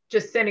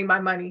just sending my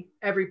money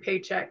every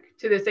paycheck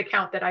to this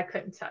account that I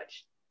couldn't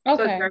touch. So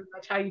it's very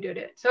much how you did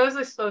it. So it was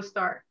a slow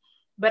start.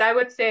 But I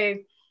would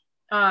say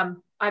I've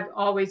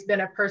always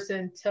been a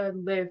person to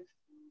live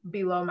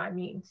below my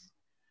means.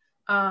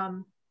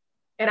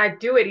 And I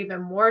do it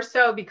even more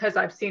so because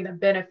I've seen the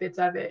benefits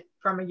of it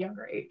from a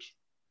younger age.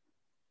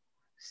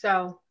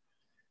 So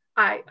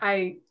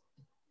I've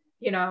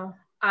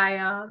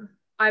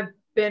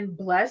been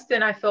blessed,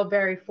 and I feel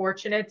very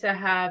fortunate to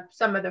have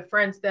some of the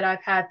friends that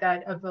I've had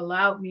that have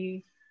allowed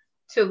me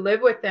to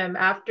live with them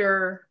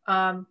after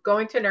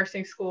going to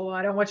nursing school.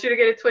 I don't want you to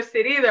get it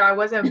twisted either. I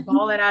wasn't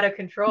balling out of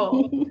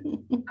control.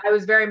 I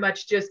was very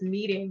much just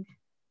meeting,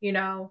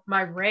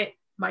 my rent,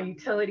 my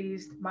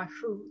utilities, my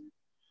food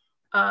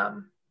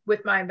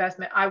with my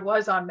investment. I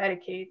was on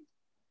Medicaid.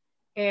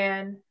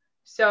 And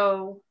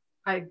so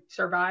I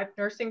survived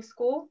nursing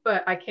school,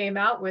 but I came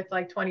out with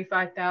like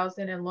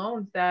 $25,000 in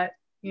loans that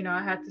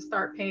I had to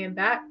start paying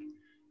back,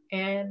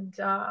 and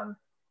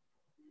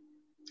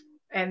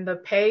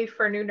the pay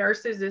for new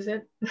nurses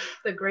isn't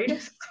the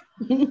greatest.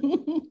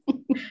 So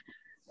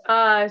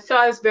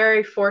I was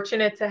very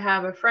fortunate to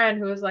have a friend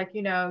who was like,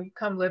 you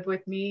come live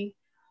with me.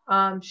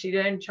 She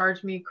didn't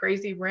charge me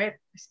crazy rent.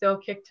 I still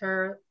kicked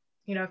her,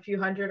 a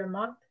few hundred a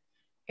month,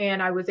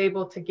 and I was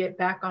able to get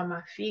back on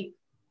my feet.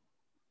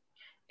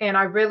 And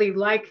I really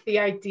like the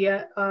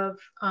idea of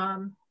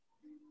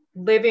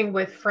living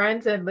with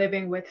friends and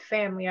living with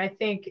family. I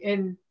think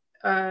in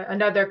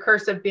another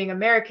curse of being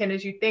American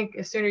is you think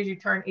as soon as you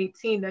turn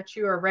 18 that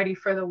you are ready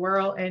for the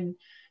world and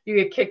you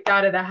get kicked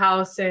out of the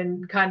house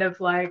and kind of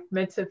like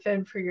meant to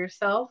fend for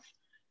yourself.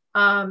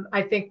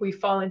 I think we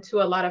fall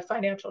into a lot of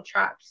financial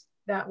traps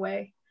that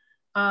way.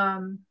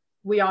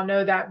 We all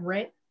know that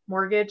rent,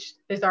 mortgage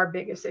is our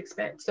biggest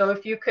expense. So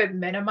if you could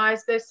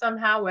minimize this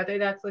somehow, whether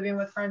that's living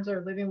with friends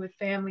or living with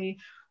family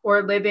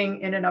or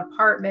living in an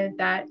apartment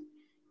that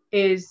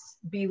is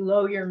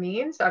below your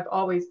means. I've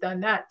always done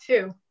that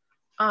too.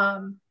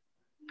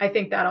 I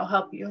think that'll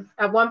help you.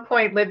 At one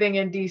point living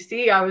in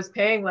DC, I was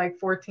paying like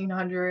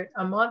 $1,400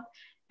 a month,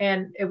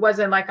 and it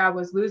wasn't like I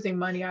was losing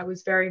money. I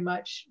was very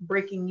much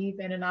breaking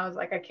even, and I was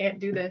like, I can't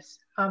do this.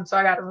 So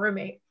I got a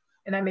roommate,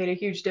 and that made a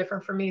huge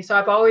difference for me. So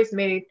I've always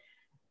made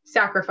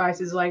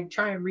sacrifices, like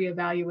try and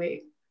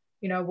reevaluate,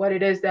 what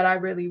it is that I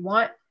really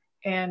want.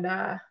 And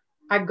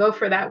I go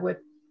for that with,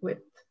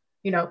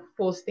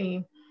 full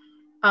steam.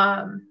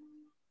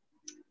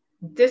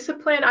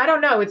 Discipline, I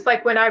don't know. It's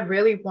like when I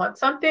really want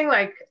something,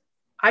 like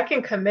I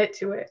can commit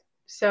to it.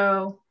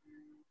 So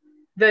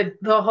the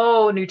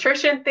whole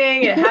nutrition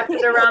thing, it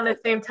happened around the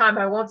same time.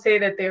 I won't say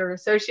that they were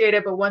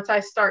associated, but once I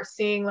start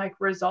seeing like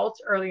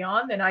results early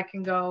on, then I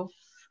can go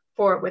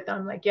forward with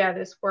them. Like, yeah,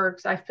 this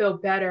works. I feel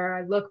better.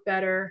 I look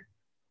better.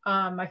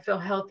 I feel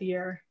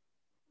healthier.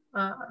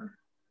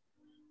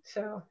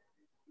 So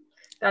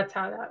that's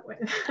how that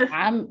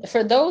went.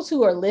 For those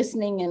who are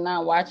listening and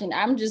not watching,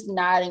 I'm just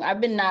nodding.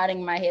 I've been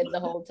nodding my head the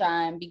whole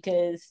time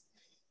because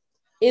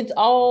it's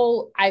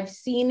all, I've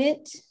seen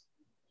it.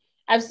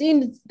 I would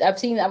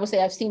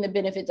say I've seen the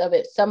benefits of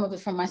it, some of it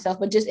for myself,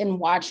 but just in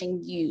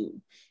watching you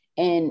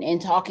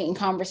and talking in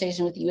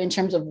conversation with you in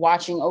terms of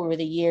watching over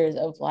the years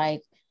of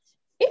like,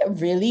 it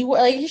really,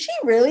 like, is she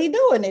really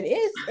doing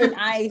it? And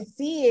I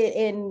see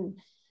it. And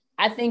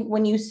I think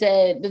when you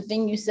said, the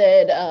thing you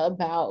said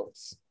about,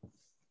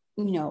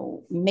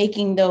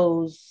 making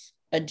those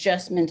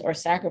adjustments or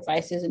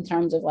sacrifices in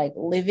terms of like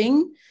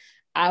living,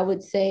 I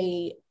would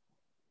say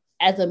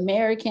as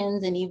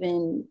Americans and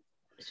even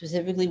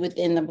specifically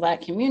within the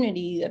Black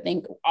community, I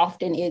think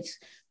often it's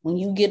when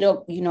you get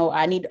up,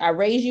 I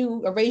raise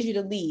you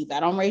to leave. I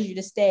don't raise you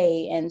to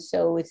stay. And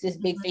so it's this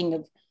big thing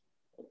of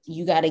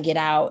you got to get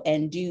out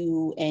and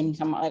do, and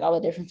like all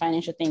the different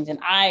financial things. And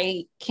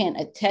I can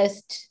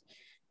attest,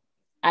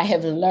 I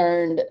have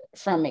learned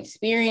from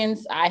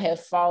experience. I have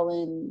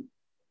fallen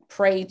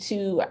prey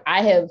to,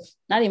 I have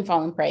not even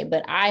fallen prey,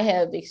 but I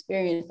have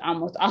experienced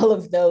almost all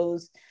of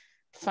those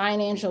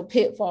financial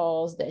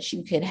pitfalls that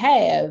you could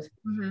have.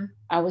 Mm-hmm.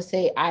 I would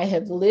say I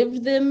have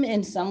lived them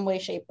in some way,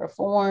 shape, or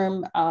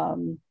form.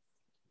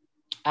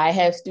 I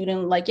have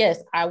students, like,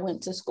 yes, I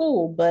went to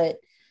school, but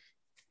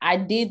I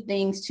did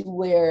things to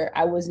where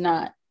I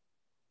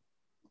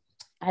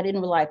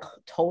didn't rely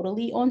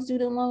totally on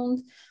student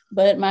loans,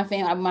 but my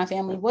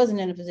family wasn't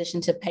in a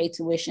position to pay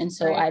tuition.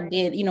 So right. I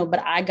did,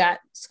 but I got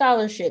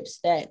scholarships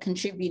that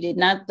contributed,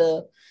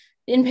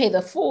 didn't pay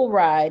the full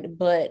ride,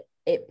 but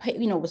it,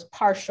 was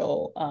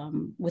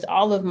partial with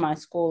all of my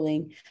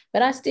schooling,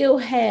 but I still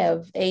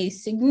have a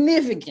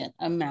significant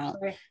amount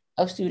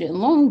of student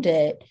loan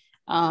debt,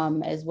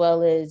 as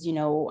well as,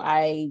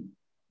 I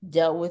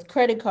dealt with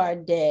credit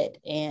card debt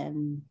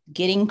and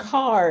getting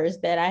cars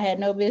that I had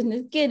no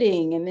business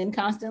getting, and then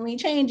constantly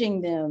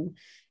changing them.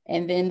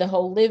 And then the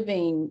whole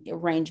living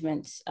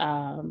arrangements,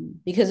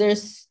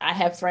 because I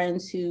have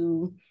friends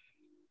who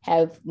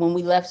when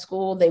we left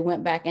school, they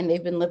went back and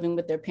they've been living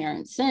with their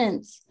parents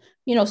since,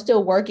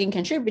 still working,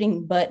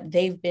 contributing, but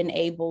they've been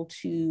able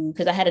to,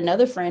 because I had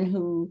another friend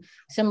who,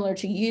 similar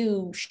to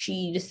you,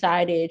 she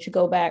decided to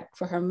go back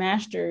for her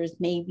master's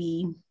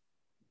maybe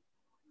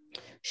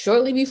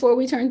shortly before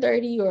we turned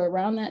 30 or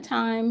around that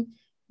time,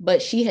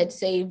 but she had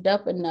saved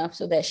up enough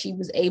so that she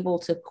was able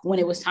to, when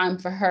it was time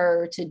for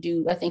her to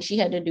do, I think she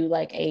had to do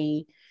like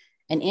an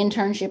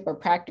internship or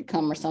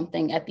practicum or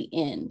something at the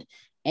end.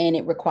 And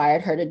it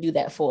required her to do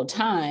that full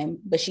time,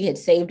 but she had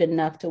saved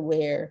enough to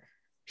where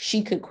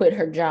she could quit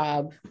her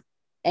job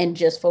and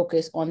just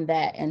focus on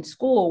that and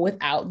school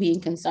without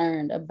being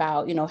concerned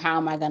about, how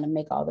am I going to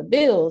make all the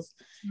bills?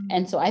 Mm-hmm.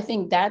 And so I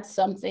think that's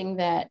something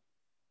that,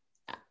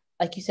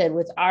 like you said,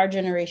 with our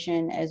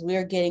generation, as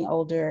we're getting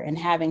older and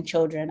having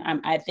children,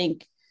 I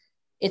think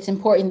it's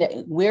important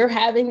that we're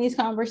having these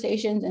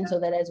conversations. And so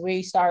that as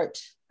we start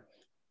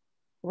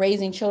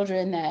raising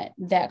children,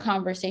 that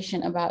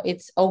conversation about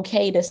it's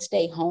okay to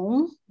stay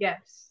home.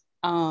 Yes.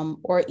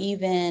 Or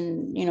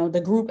even,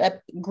 the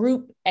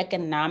group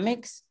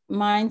economics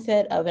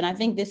mindset of, and I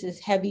think this is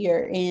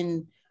heavier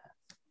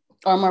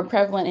or more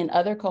prevalent in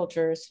other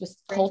cultures,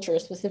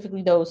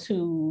 specifically those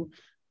who,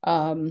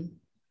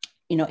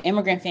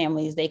 immigrant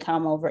families, they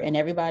come over and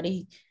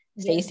everybody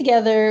stays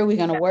together. We're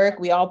going to work.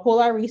 We all pull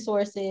our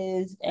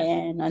resources.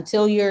 And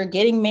until you're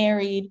getting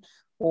married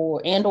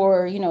or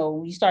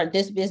you start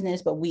this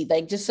business, but we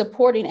like just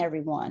supporting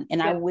everyone.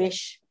 And I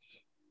wish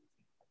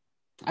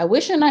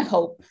and I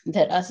hope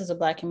that us as a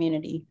Black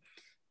community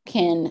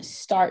can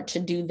start to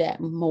do that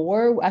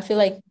more. I feel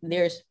like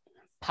there's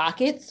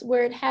pockets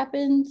where it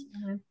happens,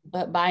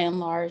 but by and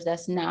large,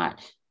 that's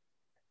not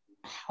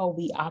how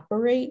we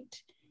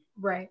operate.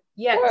 Right.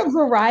 Yes. For a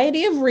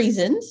variety of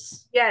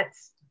reasons.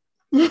 Yes.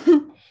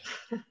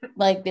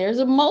 Like there's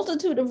a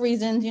multitude of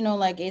reasons,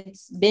 like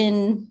it's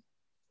been,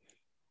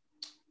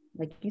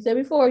 like you said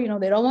before,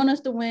 they don't want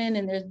us to win.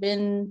 And there's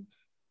been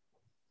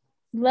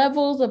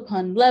levels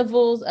upon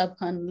levels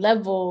upon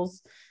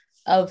levels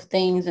of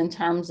things in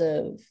terms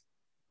of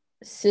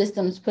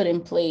systems put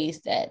in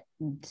place that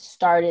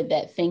started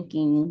that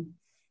thinking,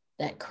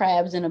 that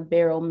crabs in a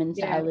barrel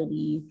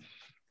mentality,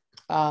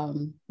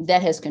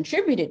 that has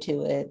contributed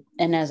to it.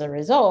 And as a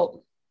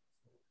result,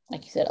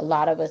 like you said, a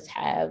lot of us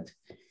have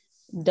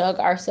dug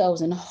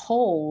ourselves in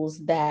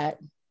holes that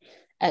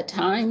at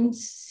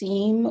times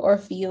seem or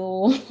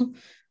feel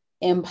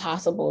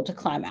impossible to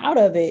climb out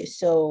of it.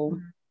 So,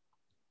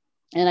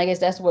 and I guess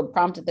that's what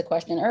prompted the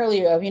question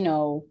earlier of,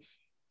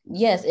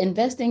 yes,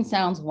 investing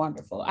sounds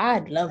wonderful.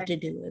 I'd love to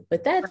do it,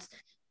 but that's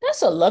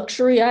a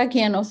luxury I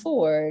can't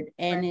afford.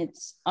 And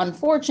it's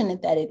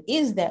unfortunate that it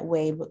is that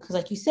way because,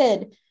 like you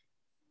said,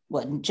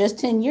 what, just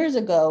 10 years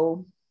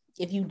ago,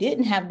 if you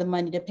didn't have the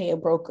money to pay a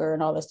broker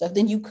and all that stuff,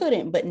 then you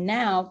couldn't. But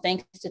now,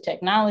 thanks to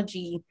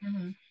technology,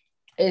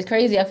 it's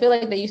crazy. I feel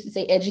like they used to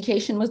say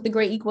education was the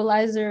great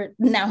equalizer.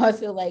 Now I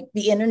feel like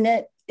the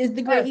internet is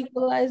the great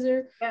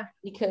equalizer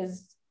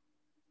because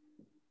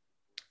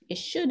it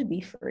should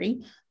be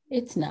free.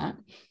 It's not.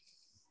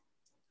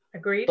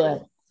 Agreed.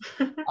 But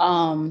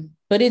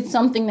it's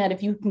something that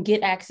if you can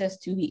get access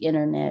to the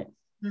internet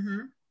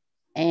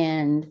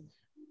and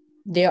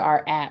there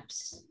are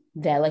apps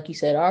that, like you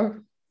said, are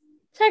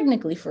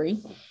technically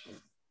free.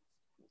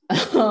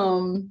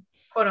 Quote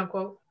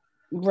unquote.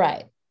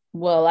 Right.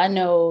 Well, I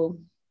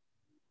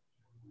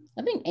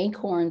think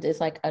Acorns is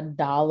like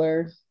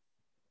 $1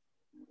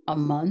 a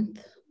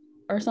month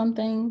or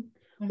something,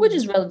 which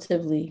is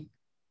relatively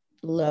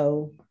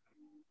low,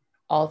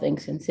 all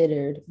things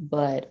considered.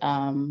 But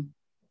I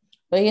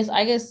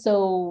guess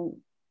so.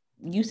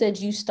 You said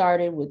you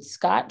started with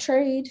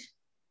Scottrade.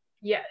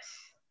 Yes.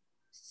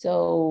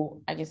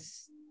 So I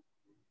guess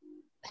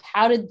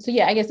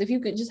I guess if you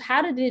could just,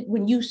 how did it,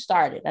 when you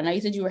started? I know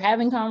you said you were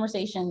having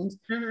conversations,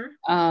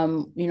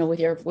 with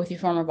your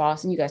former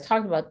boss, and you guys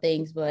talked about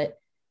things, but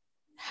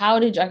how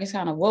did you, I guess,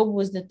 kind of, what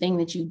was the thing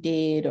that you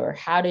did, or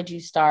how did you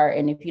start?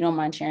 And if you don't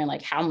mind sharing,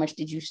 like, how much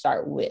did you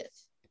start with?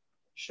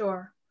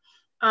 Sure.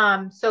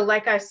 So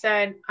like I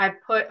said, I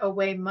put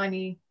away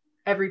money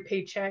every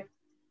paycheck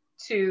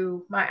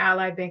to my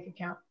Ally bank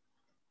account.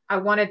 I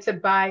wanted to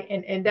buy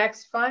an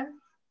index fund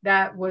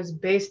that was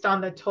based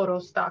on the total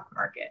stock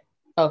market.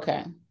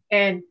 Okay.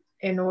 And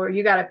in order,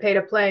 you got to pay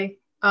to play.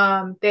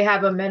 They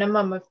have a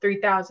minimum of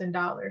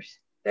 $3,000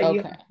 that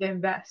you have to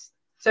invest.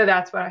 So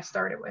that's what I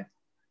started with.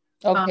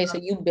 Okay. So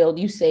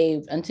you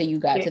saved until you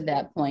got to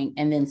that point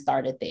and then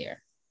started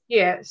there.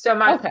 Yeah. So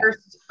my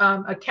first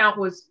account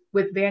was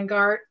with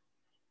Vanguard.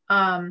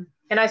 And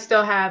I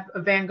still have a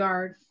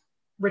Vanguard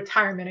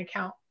retirement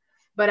account,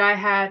 but I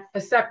had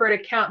a separate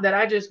account that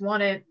I just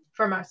wanted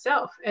for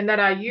myself and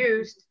that I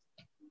used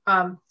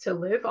to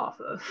live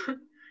off of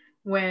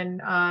when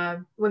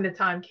the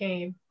time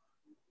came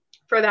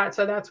for that.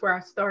 So that's where I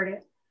started.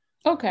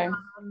 Okay.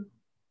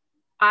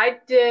 I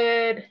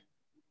did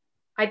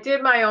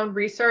my own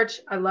research.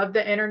 I love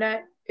the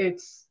internet.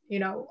 It's,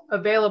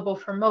 available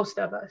for most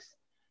of us.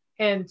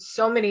 And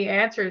so many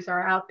answers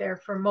are out there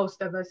for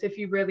most of us. If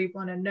you really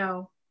want to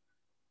know,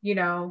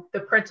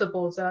 the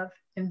principles of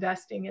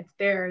investing, it's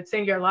there. It's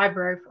in your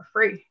library for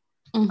free.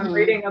 I'm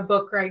reading a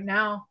book right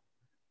now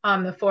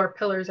on the 4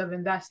 pillars of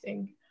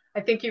investing.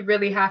 I think you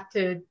really have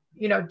to,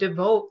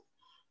 devote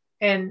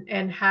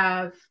and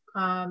have,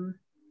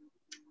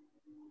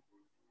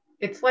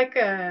 it's like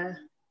I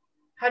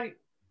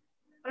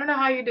don't know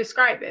how you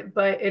describe it,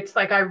 but it's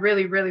like, I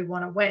really, really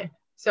want to win.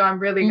 So I'm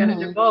really going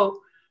to devote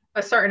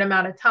a certain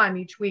amount of time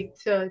each week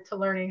to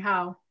learning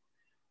how.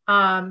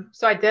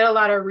 So I did a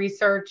lot of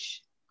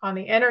research on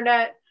the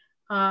internet.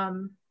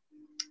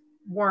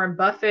 Warren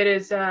Buffett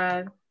is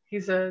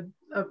he's a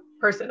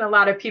person a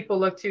lot of people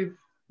look to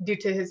due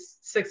to his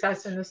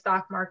success in the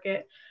stock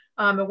market.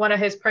 And one of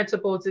his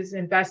principles is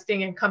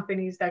investing in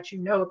companies that you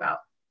know about,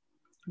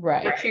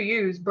 right? That you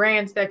use,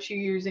 brands that you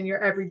use in your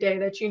everyday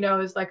that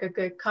is like a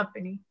good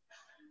company.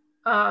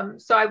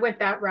 So I went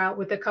that route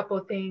with a couple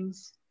of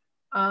things.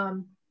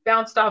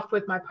 Bounced off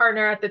with my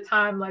partner at the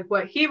time, like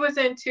what he was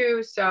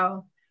into.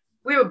 So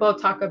we would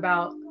both talk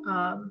about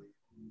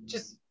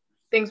just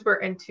things we're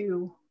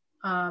into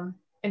and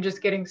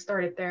just getting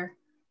started there.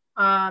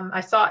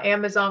 I saw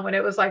Amazon when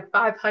it was like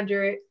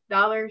 $500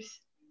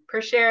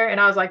 per share. And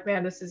I was like,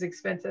 man, this is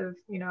expensive.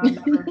 I'm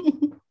not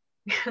going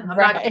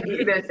to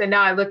do this. And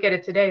now I look at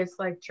it today, it's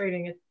like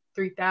trading at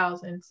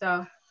 3,000.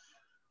 So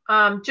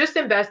just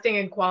investing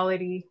in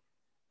quality,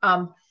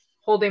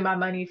 holding my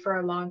money for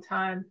a long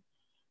time.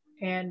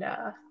 And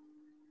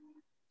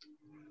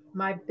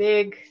my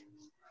biggest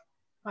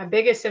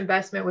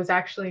investment was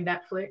actually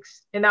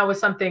Netflix. And that was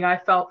something I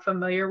felt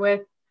familiar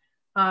with.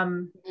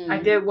 I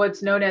did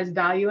what's known as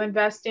value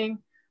investing,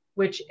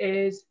 which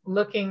is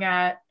looking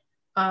at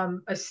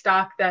a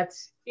stock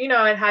that's,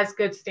 it has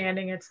good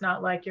standing. It's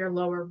not like your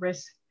lower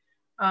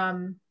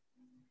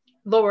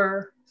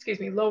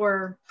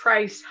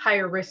price,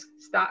 higher risk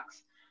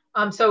stocks.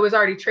 So it was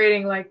already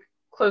trading like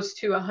close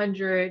to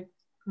 100,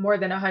 more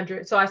than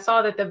 100. So I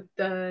saw that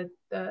the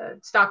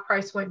stock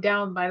price went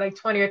down by like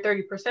 20 or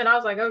 30%. I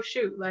was like, oh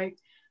shoot, like,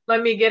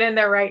 let me get in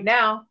there right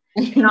now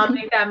and I'll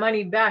make that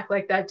money back,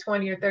 like that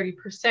 20 or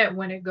 30%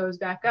 when it goes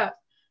back up.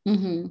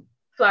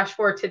 Flash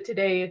forward to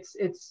today,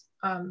 it's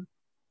like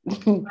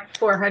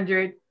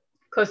 400,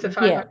 close to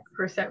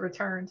 500%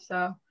 return.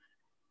 So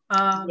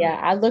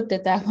I looked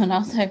at that one. I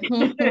was like,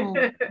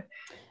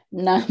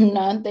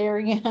 not there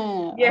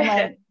again.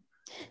 Yeah.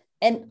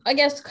 And I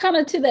guess kind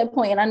of to that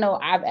point, and I know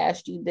I've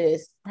asked you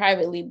this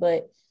privately,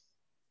 but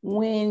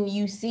when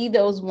you see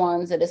those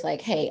ones that it's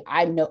like, hey,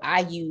 I know I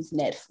use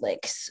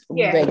Netflix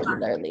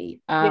regularly,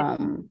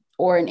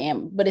 or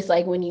but it's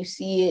like when you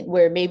see it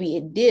where maybe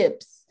it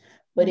dips,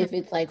 but Mhm. if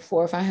it's like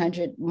 400 or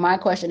 500, my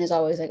question is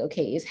always like,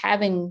 okay,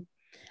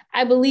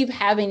 I believe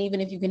having, even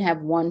if you can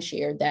have one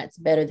share, that's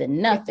better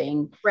than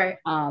nothing. Right.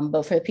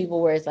 But for people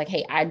where it's like,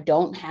 hey, I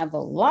don't have a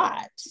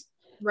lot.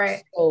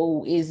 Right.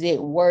 So is it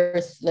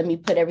worth, let me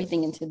put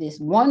everything into this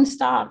one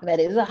stock that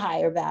is a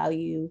higher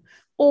value,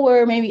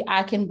 or maybe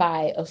I can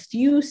buy a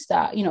few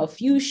a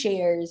few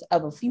shares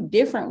of a few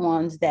different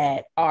ones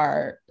that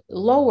are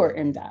lower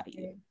in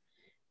value.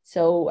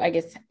 So I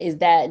guess, is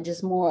that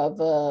just more of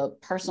a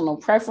personal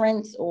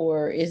preference,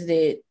 or is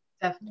it?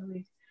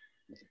 Definitely.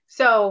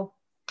 So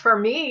for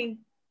me,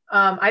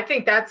 I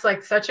think that's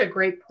like such a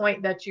great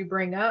point that you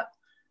bring up.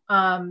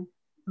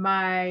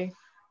 My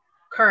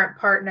current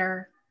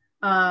partner,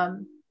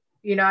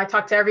 I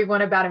talk to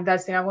everyone about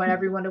investing. I want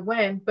everyone to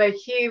win, but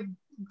he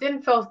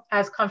didn't feel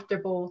as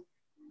comfortable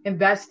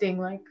investing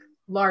like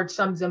large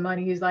sums of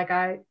money. He's like,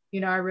 I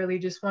really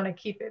just want to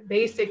keep it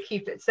basic,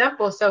 keep it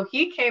simple. So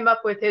he came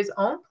up with his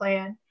own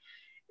plan,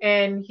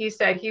 and he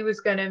said he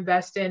was going to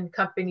invest in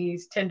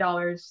companies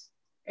 $10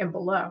 and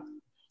below.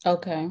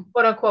 Okay.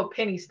 Quote unquote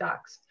penny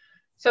stocks.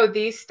 So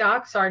these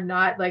stocks are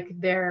not like,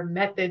 their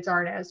methods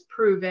aren't as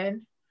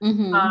proven.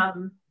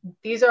 Mm-hmm.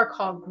 These are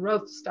called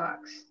growth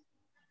stocks.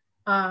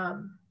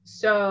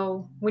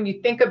 So when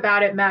you think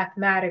about it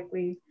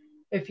mathematically,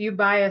 if you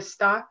buy a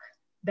stock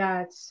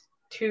that's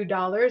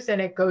 $2 and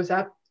it goes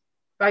up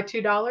by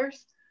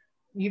 $2,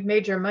 you've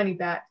made your money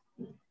back.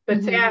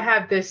 But say I Mm-hmm.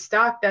 have this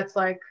stock that's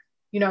like,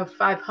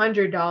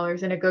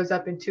 $500 and it goes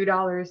up in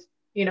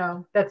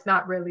 $2, that's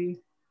not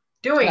really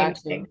doing Got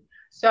anything. you.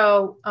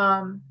 So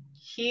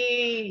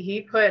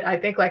he put, I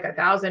think, like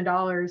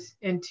 $1,000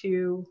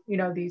 into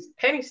these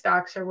penny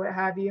stocks or what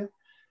have you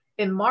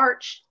in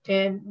March.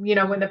 And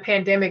when the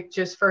pandemic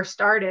just first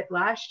started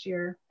last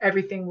year,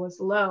 everything was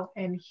low,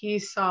 and he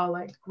saw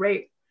like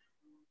great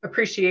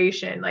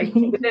appreciation like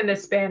within the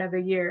span of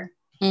a year.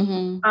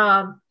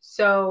 Mm-hmm.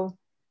 So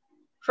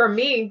for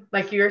me,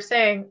 like you're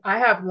saying, I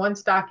have one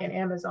stock in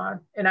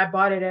Amazon, and I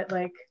bought it at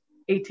like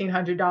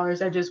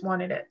 $1,800. I just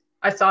wanted it.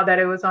 I saw that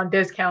it was on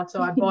discount,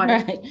 so I bought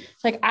it. Right.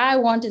 It's like, I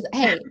want to,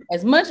 hey,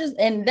 as much as,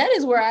 and that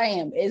is where I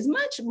am, as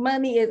much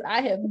money as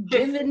I have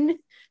given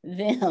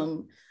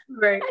them,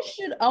 Right. I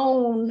should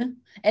own.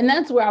 And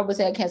that's where I would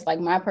say, I guess, like,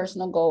 my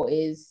personal goal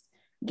is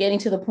getting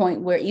to the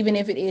point where, even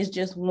if it is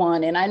just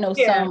one, and I know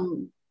Yeah.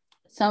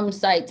 some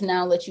sites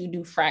now let you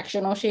do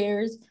fractional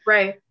shares.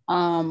 Right.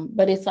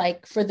 But it's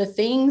like, for the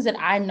things that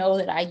I know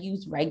that I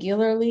use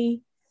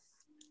regularly,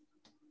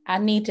 I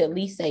need to at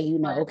least say,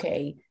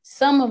 okay,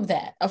 some of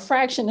that, a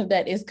fraction of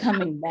that is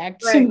coming back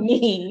to Right.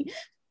 me.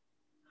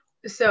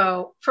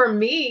 So for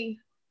me,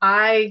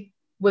 I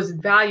was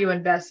value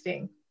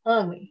investing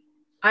only.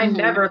 I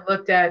never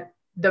looked at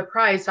the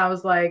price. I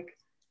was like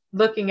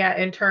looking at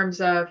in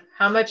terms of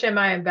how much am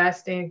I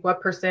investing?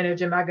 What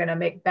percentage am I going to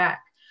make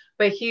back?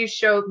 But he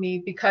showed me,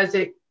 because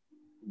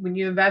when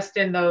you invest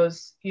in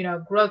those,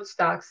 growth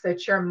stocks,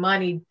 that your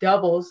money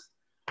doubles,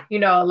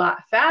 a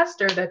lot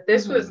faster, that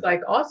this was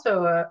like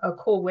also a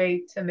cool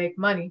way to make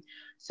money.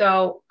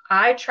 So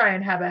I try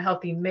and have a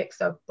healthy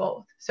mix of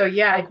both. So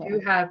yeah, Okay. I do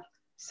have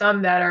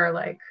some that are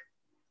like,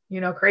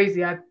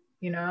 crazy. I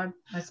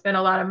spend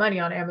a lot of money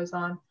on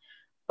Amazon,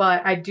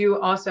 but I do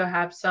also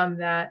have some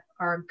that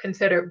are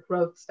considered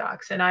growth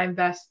stocks. And I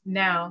invest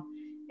now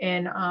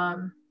in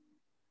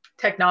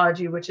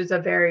technology, which is a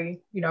very,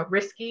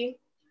 risky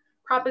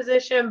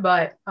proposition,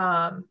 but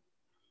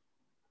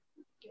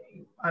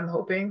I'm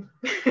hoping,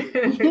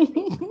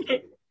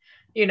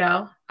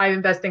 I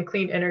invest in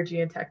clean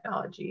energy and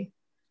technology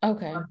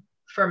Okay.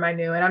 for my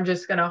new, and I'm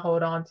just going to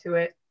hold on to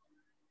it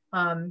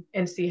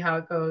and see how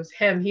it goes.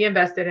 He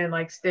invested in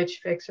like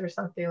Stitch Fix or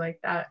something like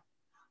that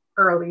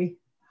early.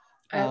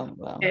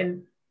 Well.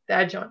 And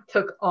that joint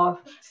took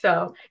off.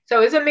 So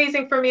it's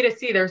amazing for me to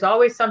see. There's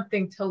always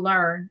something to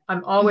learn.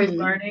 I'm always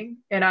learning,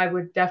 and I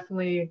would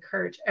definitely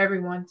encourage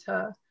everyone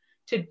to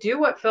do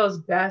what feels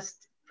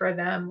best for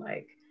them.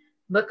 Like,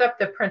 look up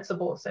the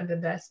principles of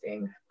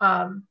investing,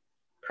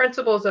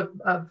 principles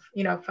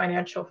of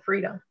financial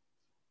freedom.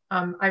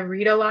 I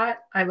read a lot.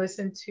 I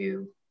listen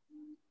to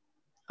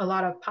a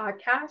lot of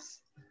podcasts,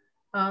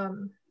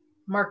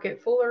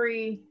 Market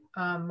Foolery,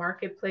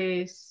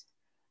 Marketplace.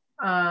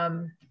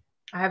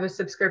 I have a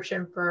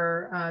subscription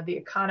for The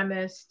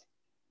Economist.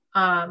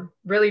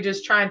 Really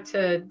just trying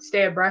to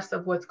stay abreast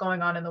of what's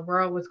going on in the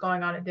world, what's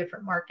going on in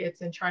different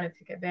markets, and trying to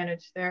take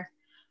advantage there.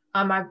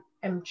 I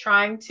am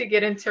trying to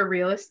get into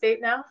real estate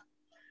now.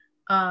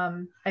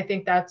 I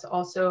think that's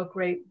also a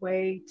great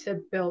way to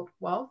build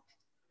wealth,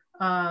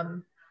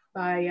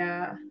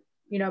 by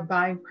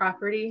buying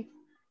property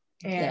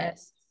and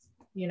Yes.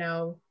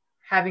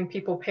 having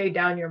people pay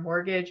down your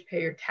mortgage,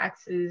 pay your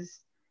taxes.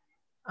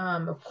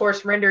 Of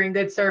course, rendering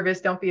good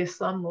service. Don't be a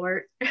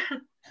slumlord.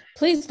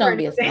 Please don't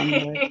be a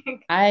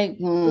slumlord.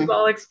 We've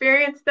all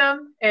experienced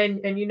them,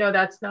 and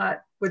that's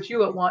not what you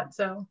would want.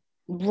 So,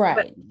 but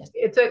right.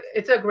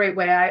 it's a great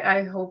way.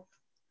 I hope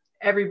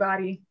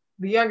everybody,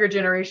 the younger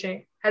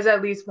generation, has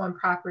at least one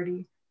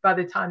property by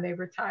the time they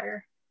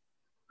retire,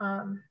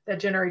 that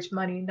generates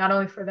money, not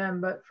only for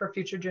them, but for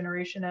future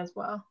generation as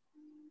well.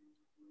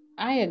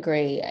 I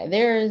agree.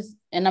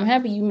 And I'm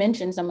happy you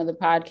mentioned some of the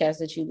podcasts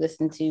that you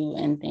listen to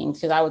and things,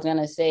 because I was going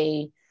to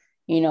say,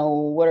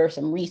 what are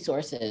some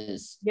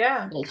resources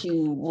that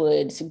you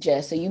would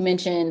suggest? So you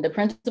mentioned the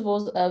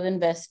Principles of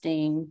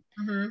Investing,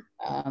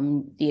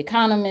 the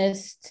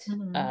Economist,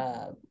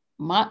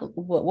 what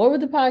were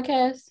the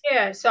podcasts?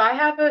 Yeah, so I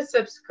have a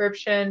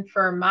subscription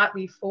for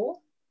Motley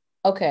Fool.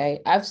 Okay,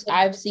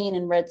 I've seen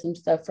and read some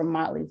stuff from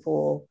Motley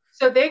Fool.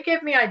 So they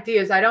give me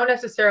ideas. I don't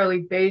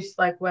necessarily base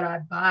like what I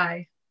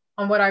buy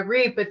on what I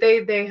read, but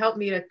they help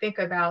me to think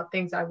about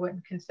things I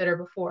wouldn't consider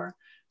before.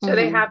 So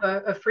they have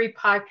a free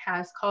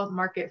podcast called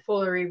Market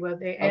Foolery, where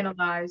they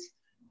analyze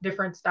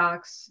different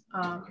stocks.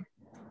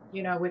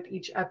 With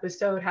each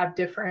episode, have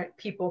different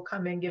people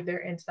come and give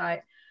their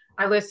insight.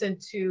 I listen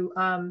to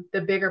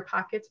the Bigger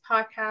Pockets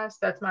podcast.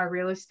 That's my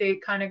real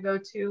estate kind of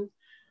go-to.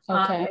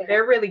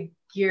 They're really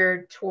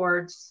geared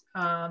towards,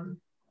 everyone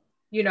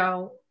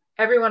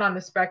on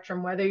the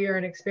spectrum, whether you're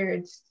an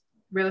experienced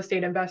real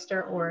estate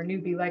investor or a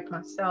newbie like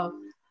myself.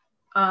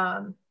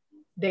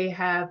 They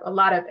have a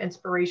lot of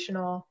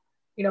inspirational,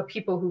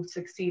 people who've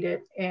succeeded,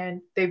 and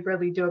they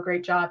really do a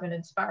great job in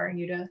inspiring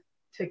you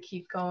to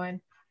keep going.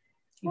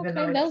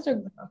 Those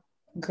are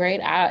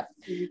great. Like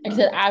I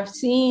said, I've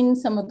seen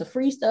some of the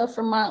free stuff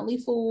from Motley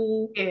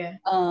Fool. Yeah.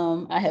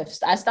 I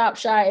stop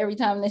shy every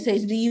time they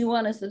say, "Do you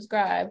want to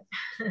subscribe?"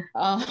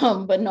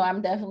 But no,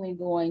 I'm definitely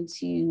going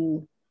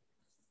to.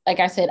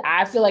 Like I said,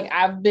 I feel like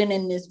I've been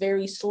in this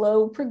very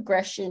slow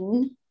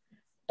progression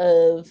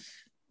of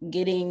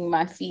getting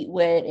my feet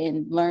wet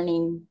and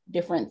learning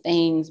different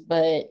things.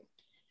 But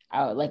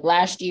like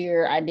last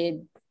year, I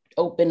did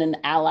open an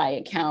Ally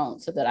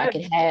account so that I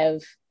could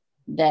have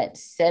that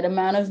set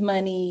amount of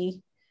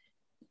money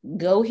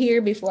go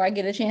here before I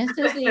get a chance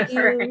to see you.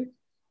 Right.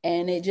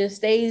 And it just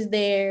stays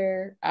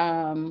there.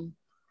 And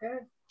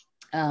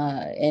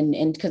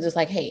because it's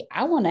like, hey,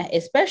 I want to,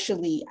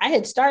 especially, I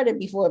had started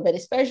before, but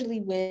especially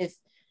with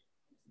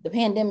the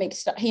pandemic,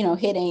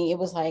 hitting, it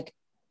was like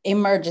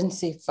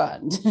emergency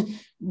fund.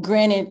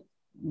 Granted,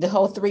 the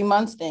whole 3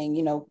 months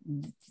thing,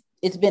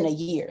 it's been a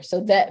year.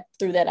 So that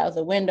threw that out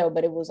the window,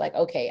 but it was like,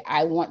 okay,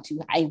 I want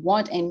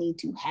and need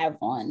to have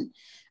one.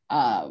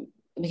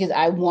 Because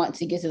I want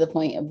to get to the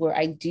point of where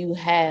I do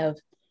have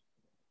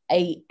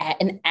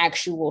an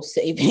actual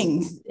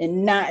savings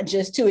and not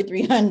just 200 or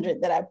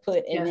 300 that I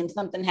put, and then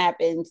something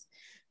happens,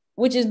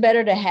 which is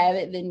better to have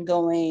it than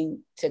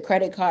going to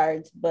credit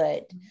cards.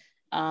 But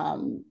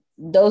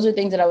those are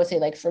things that I would say,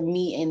 like for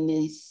me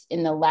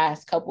in the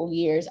last couple of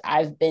years,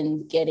 I've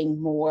been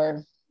getting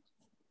more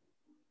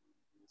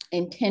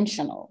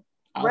intentional,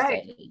 I'll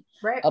say,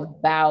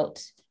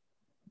 about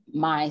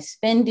my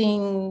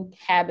spending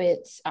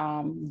habits,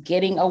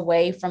 getting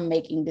away from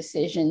making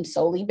decisions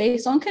solely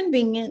based on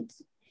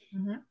convenience.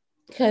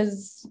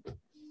 Because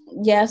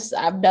yes,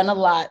 I've done a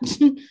lot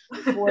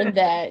for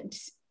that,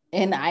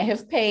 and I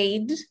have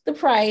paid the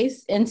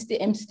price and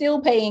am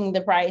still paying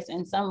the price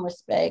in some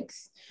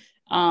respects,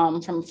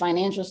 from a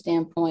financial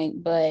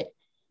standpoint. But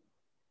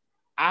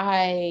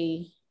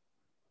I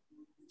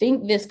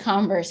think this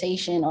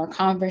conversation or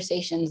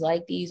conversations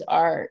like these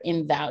are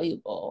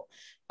invaluable.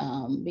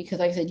 Because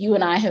like I said, you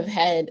and I have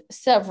had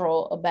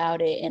several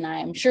about it, and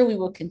I'm sure we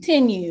will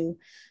continue.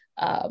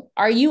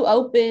 Are you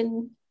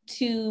open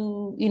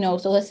to,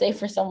 so let's say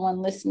for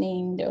someone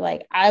listening, they're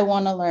like, I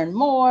want to learn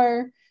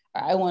more,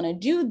 or I want to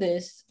do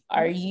this.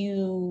 Are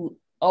you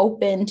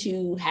open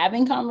to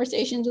having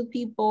conversations with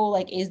people?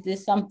 Like, is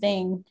this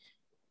something,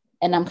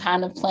 and I'm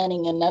kind of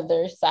planning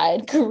another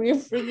side career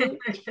for you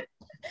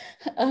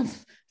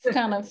of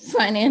kind of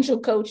financial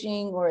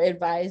coaching or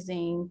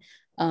advising,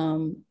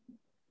 or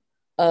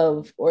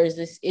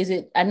is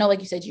it, I know, like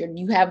you said,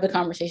 you have the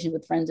conversation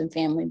with friends and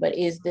family, but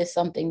is this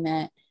something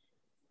that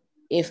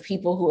if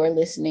people who are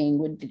listening,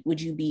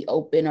 would you be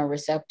open or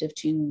receptive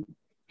to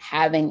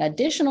having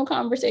additional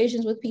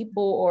conversations with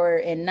people,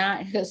 and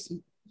not, because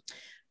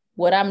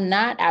what I'm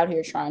not out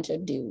here trying to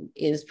do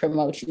is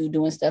promote you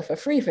doing stuff for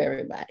free for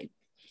everybody.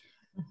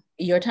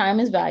 Your time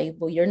is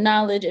valuable, your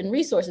knowledge and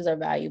resources are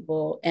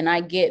valuable. And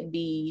I get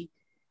the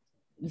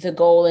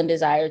goal and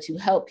desire to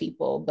help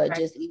people, but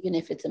just even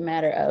if it's a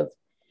matter of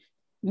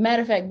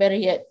fact, better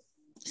yet,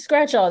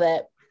 scratch all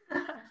that.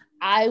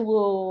 I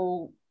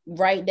will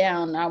write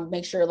down, I'll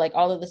make sure like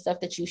all of the stuff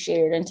that you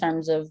shared in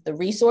terms of the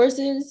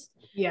resources.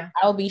 Yeah.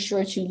 I'll be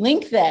sure to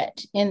link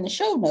that in the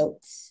show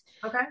notes.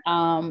 Okay.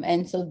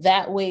 And so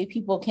that way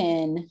people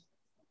can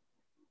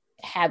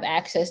have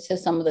access to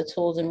some of the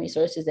tools and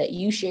resources that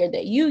you shared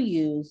that you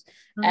use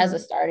as a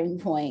starting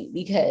point,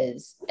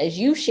 because as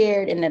you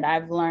shared and that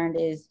I've learned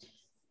is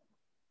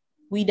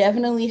we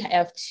definitely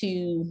have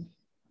to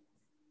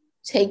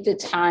take the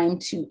time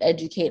to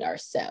educate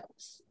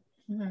ourselves.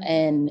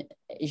 And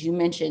as you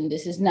mentioned,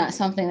 this is not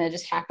something that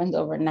just happens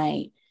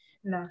overnight.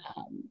 No,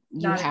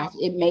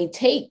 it may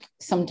take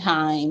some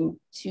time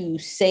to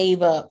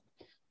save up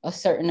a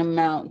certain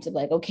amount to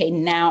like, okay,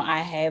 now I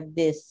have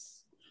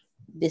this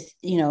this,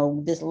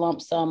 this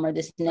lump sum or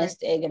this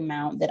nest egg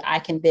amount that I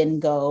can then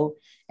go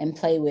and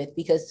play with.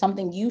 Because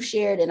something you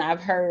shared and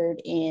I've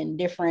heard in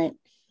different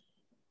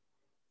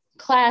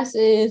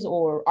classes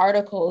or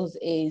articles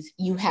is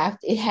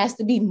it has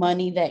to be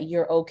money that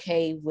you're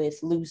okay with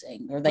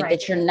losing, or like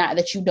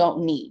that you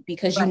don't need,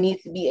 because you need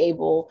to be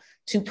able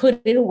to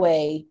put it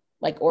away,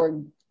 like,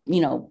 or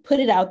put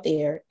it out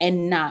there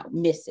and not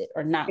miss it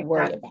or not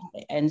worry about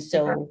it. And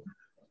so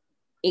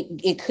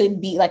it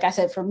could be, like I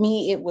said, for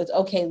me, it was,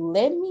 okay,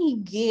 let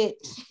me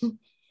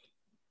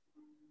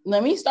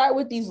start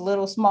with these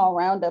little small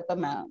roundup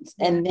amounts.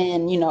 And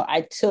then,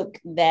 I took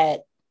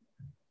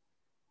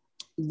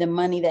the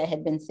money that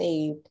had been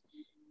saved.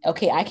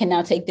 Okay, I can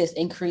now take this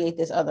and create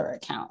this other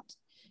account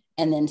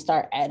and then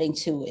start adding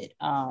to it.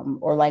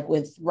 Or like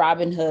with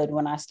Robinhood,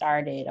 when I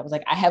started, I was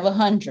like, I have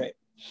 100.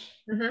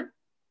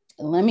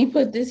 Let me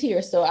put this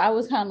here. So I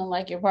was kind of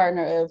like your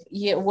partner of,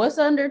 what's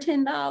under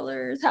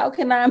 $10? How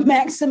can I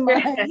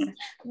maximize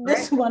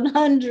this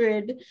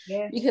 100?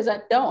 Because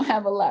I don't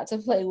have a lot to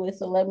play with.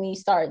 So let me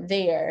start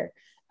there.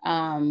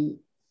 And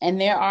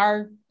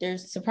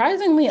there's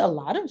surprisingly a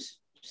lot of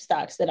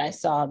stocks that I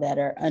saw that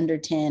are under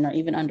 10 or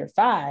even under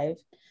 5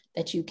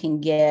 that you can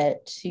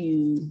get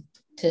to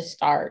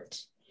start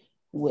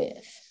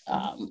with.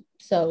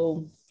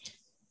 So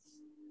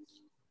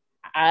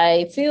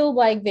I feel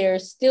like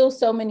there's still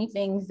so many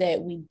things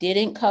that we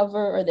didn't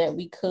cover or that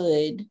we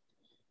could,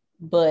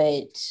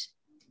 but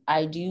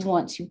I do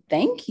want to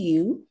thank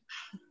you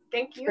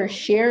for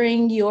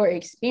sharing your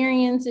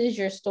experiences,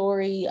 your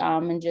story,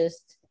 and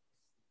just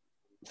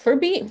for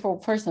being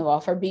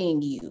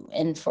you,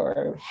 and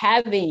for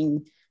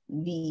having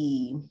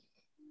I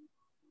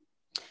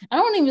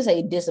don't even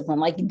say discipline.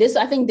 Like this,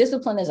 I think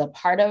discipline is a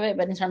part of it,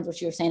 but in terms of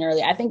what you were saying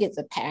earlier, I think it's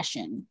a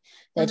passion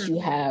that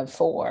you have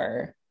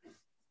for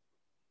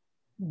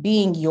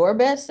being your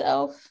best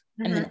self,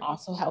 and then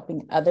also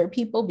helping other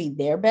people be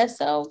their best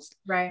selves.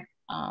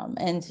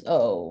 And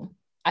so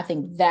I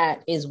think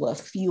that is what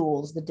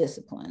fuels the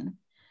discipline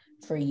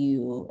for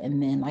you.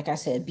 And then, like I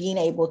said, being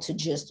able to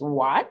just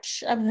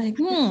watch, I'm like,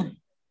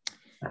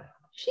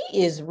 she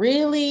is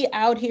really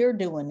out here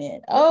doing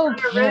it.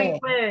 Okay.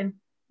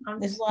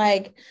 It's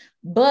like,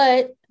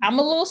 but I'm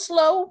a little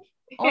slow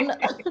on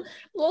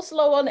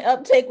the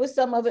uptake with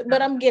some of it,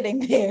 but I'm getting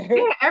there.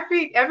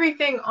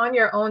 Everything on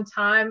your own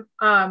time.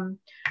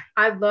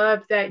 I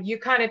love that you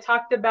kind of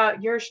talked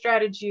about your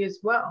strategy as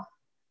well.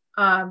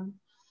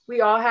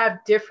 We all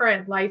have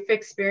different life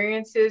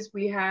experiences.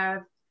 We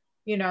have,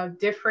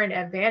 different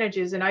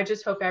advantages. And I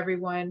just hope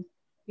everyone,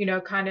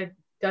 kind of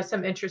does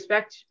some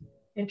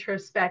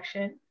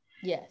introspection.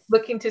 Yes.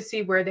 Looking to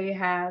see where they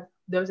have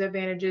those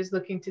advantages,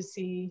 looking to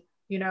see,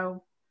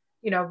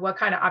 what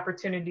kind of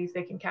opportunities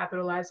they can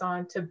capitalize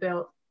on to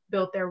build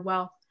their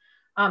wealth.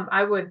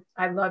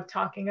 I love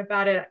talking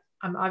about it.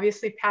 I'm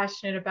obviously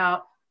passionate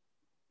about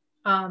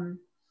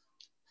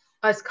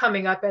us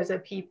coming up as a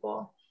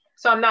people.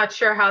 So I'm not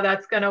sure how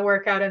that's going to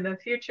work out in the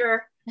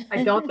future.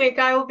 I don't think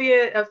I will be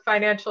a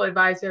financial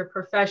advisor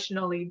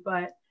professionally,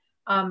 but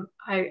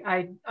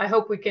I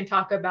hope we can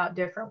talk about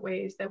different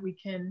ways that we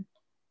can,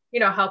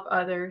 help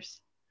others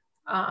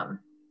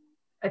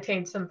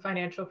attain some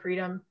financial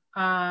freedom.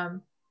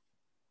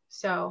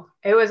 So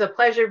it was a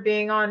pleasure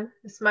being on.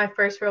 This is my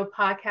first real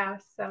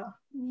podcast. So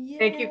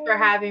thank you for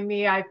having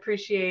me. I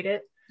appreciate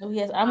it. Oh,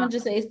 yes. I'm going to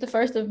just say it's the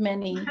first of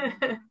many.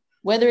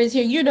 Whether it's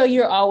here,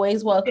 you're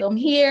always welcome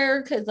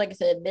here. Because like I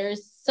said,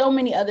 there's so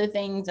many other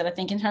things that I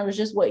think in terms of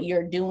just what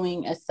you're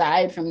doing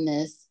aside from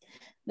this,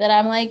 that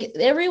I'm like,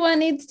 everyone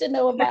needs to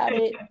know about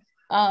it.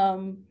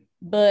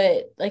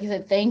 But like I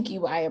said, thank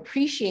you. I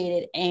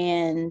appreciate it.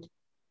 And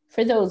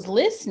for those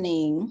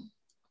listening,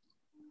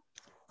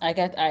 I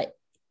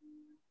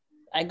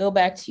go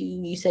back to,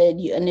 you said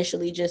you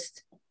initially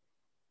just,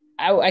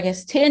 I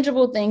guess,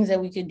 tangible things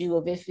that we could do.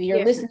 If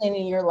you're listening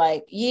and you're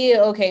like,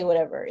 okay,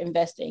 whatever,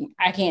 investing,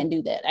 I can't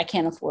do that. I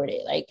can't afford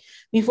it. Like,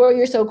 before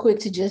you're so quick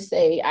to just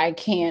say, I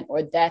can't,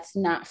 or that's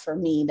not for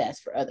me,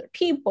 that's for other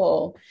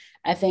people.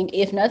 I think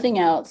if nothing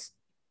else,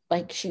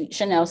 like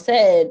Shanelle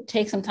said,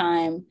 take some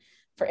time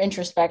for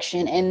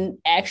introspection and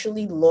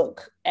actually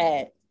look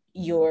at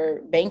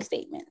your bank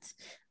statements.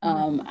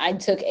 I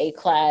took a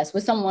class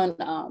with someone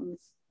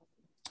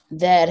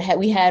that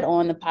we had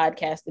on the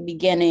podcast the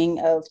beginning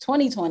of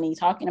 2020,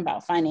 talking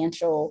about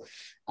financial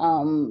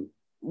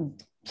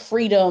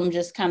freedom,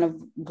 just kind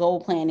of goal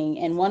planning.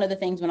 And one of the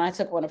things, when I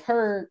took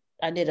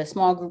I did a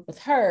small group with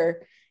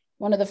her,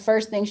 one of the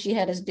first things she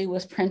had us do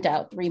was print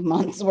out 3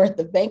 months worth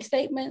of bank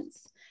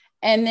statements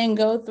and then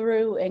go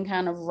through and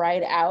kind of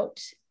write out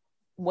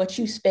what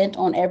you spent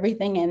on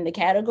everything in the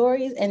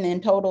categories and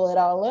then total it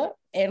all up.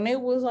 And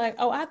it was like,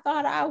 I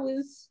thought I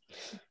was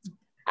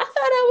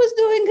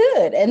doing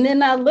good. And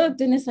then I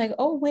looked and it's like,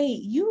 oh,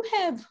 wait, you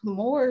have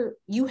more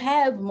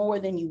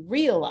than you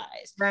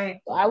realize. Right.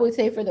 So I would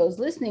say for those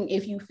listening,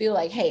 if you feel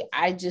like, hey,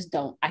 I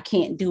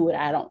can't do it,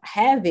 I don't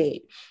have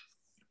it,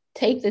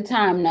 take the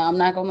time. Now, I'm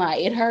not gonna lie,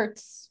 it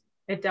hurts.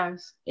 It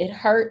does. It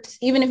hurts,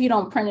 even if you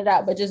don't print it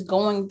out, but just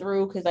going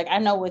through, because like I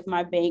know with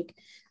my bank,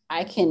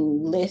 I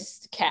can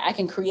I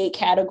can create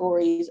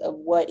categories of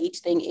what each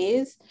thing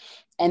is,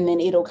 and then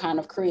it'll kind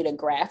of create a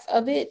graph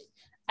of it.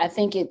 I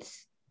think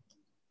it's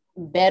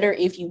better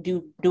if you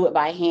do it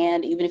by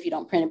hand, even if you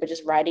don't print it, but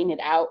just writing it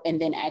out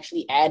and then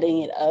actually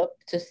adding it up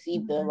to see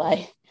the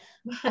like,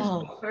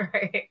 oh,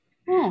 right.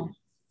 Oh,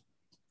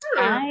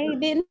 I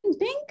didn't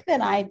think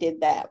that I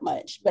did that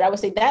much, but I would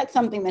say that's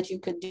something that you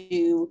could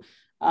do.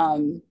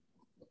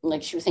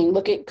 Like she was saying,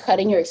 look at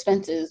cutting your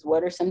expenses.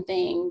 What are some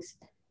things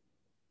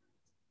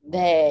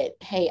that,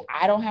 hey,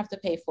 I don't have to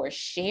pay for?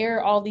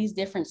 Share all these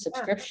different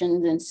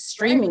subscriptions and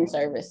streaming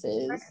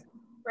services.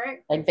 Right.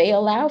 Like they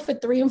allow for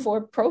 3 and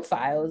 4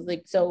 profiles.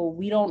 Like, so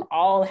we don't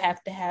all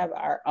have to have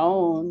our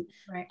own.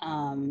 Right.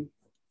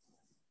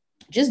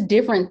 Just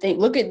different things.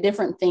 Look at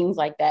different things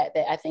like that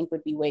I think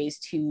would be ways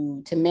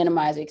to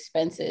minimize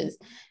expenses.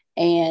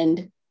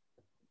 And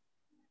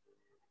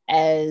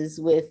as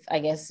with, I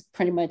guess,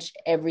 pretty much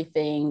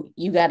everything,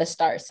 you got to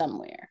start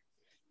somewhere.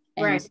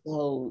 And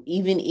so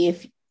even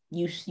if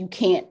you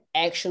can't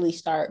actually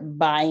start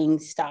buying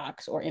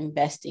stocks or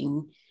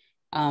investing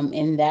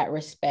in that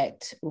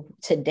respect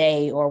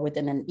today or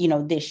within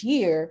this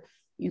year,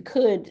 you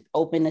could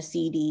open a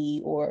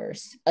CD or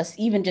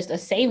even just a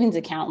savings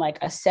account, like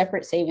a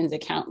separate savings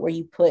account where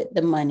you put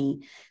the money.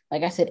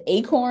 Like I said,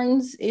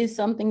 Acorns is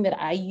something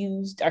that I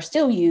used or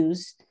still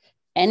use,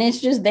 and it's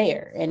just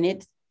there, and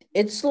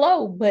it's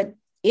slow, but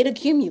it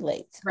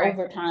accumulates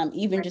over time,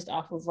 even just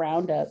off of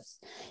roundups.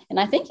 And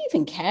I think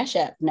even Cash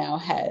App now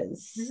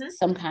has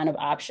some kind of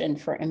option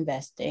for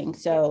investing.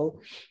 So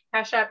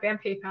Cash App and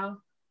PayPal.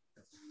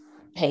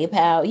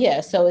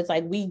 Yeah. So it's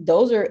like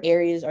those are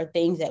areas or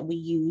things that we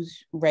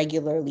use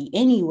regularly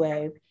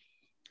anyway.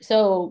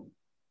 So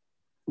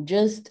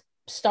just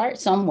start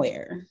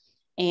somewhere.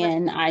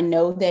 And I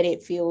know that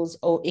it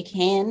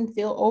can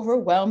feel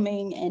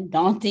overwhelming and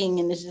daunting.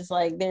 And it's just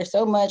like, there's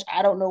so much,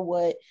 I don't know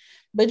what,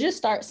 but just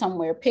start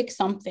somewhere, pick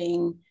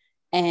something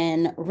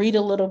and read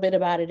a little bit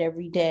about it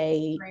every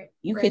day.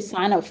 You could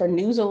sign up for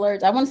news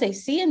alerts. I want to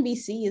say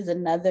CNBC is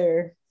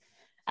another,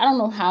 I don't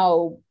know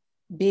how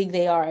big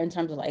they are in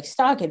terms of like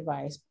stock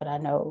advice, but I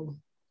know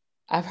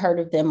I've heard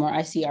of them or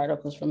I see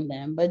articles from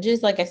them. But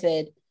just like I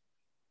said,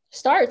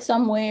 start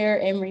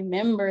somewhere and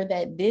remember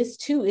that this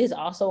too is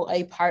also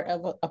a part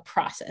of a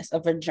process,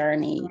 of a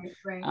journey.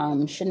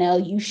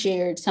 Shanelle, you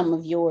shared some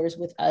of yours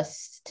with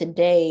us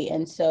today.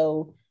 And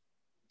so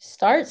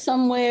start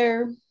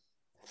somewhere,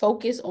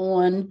 focus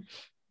on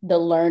the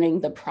learning,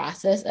 the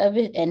process of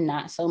it, and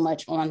not so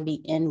much on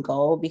the end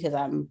goal, because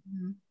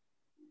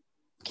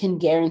can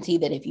guarantee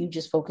that if you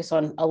just focus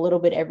on a little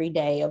bit every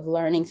day of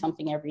learning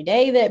something every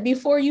day, that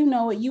before you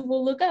know it, you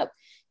will look up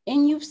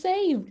and you've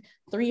saved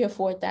 3,000 or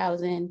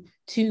 4,000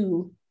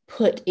 to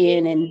put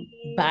in and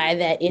buy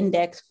that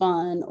index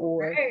fund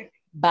or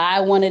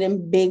buy one of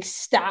them big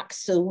stocks,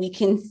 so we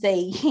can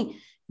say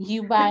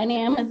you buy an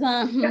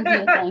Amazon.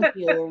 Yeah, thank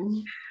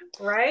you.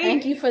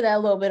 Thank you for that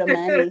little bit of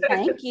money.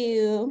 Thank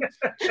you.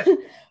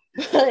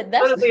 But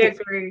that's totally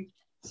agree.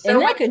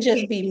 And that could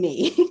just be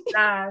me.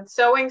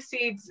 Sowing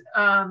seeds,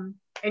 and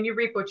you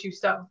reap what you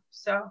sow.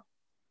 So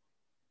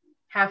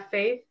have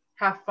faith,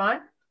 have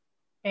fun,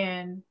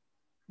 and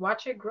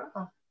watch it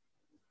grow.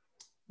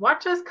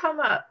 Watch us come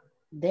up.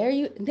 There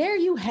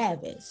you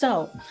have it.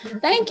 So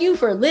thank you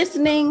for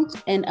listening.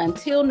 And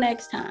until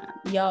next time,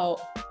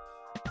 y'all,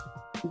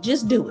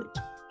 just do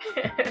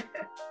it.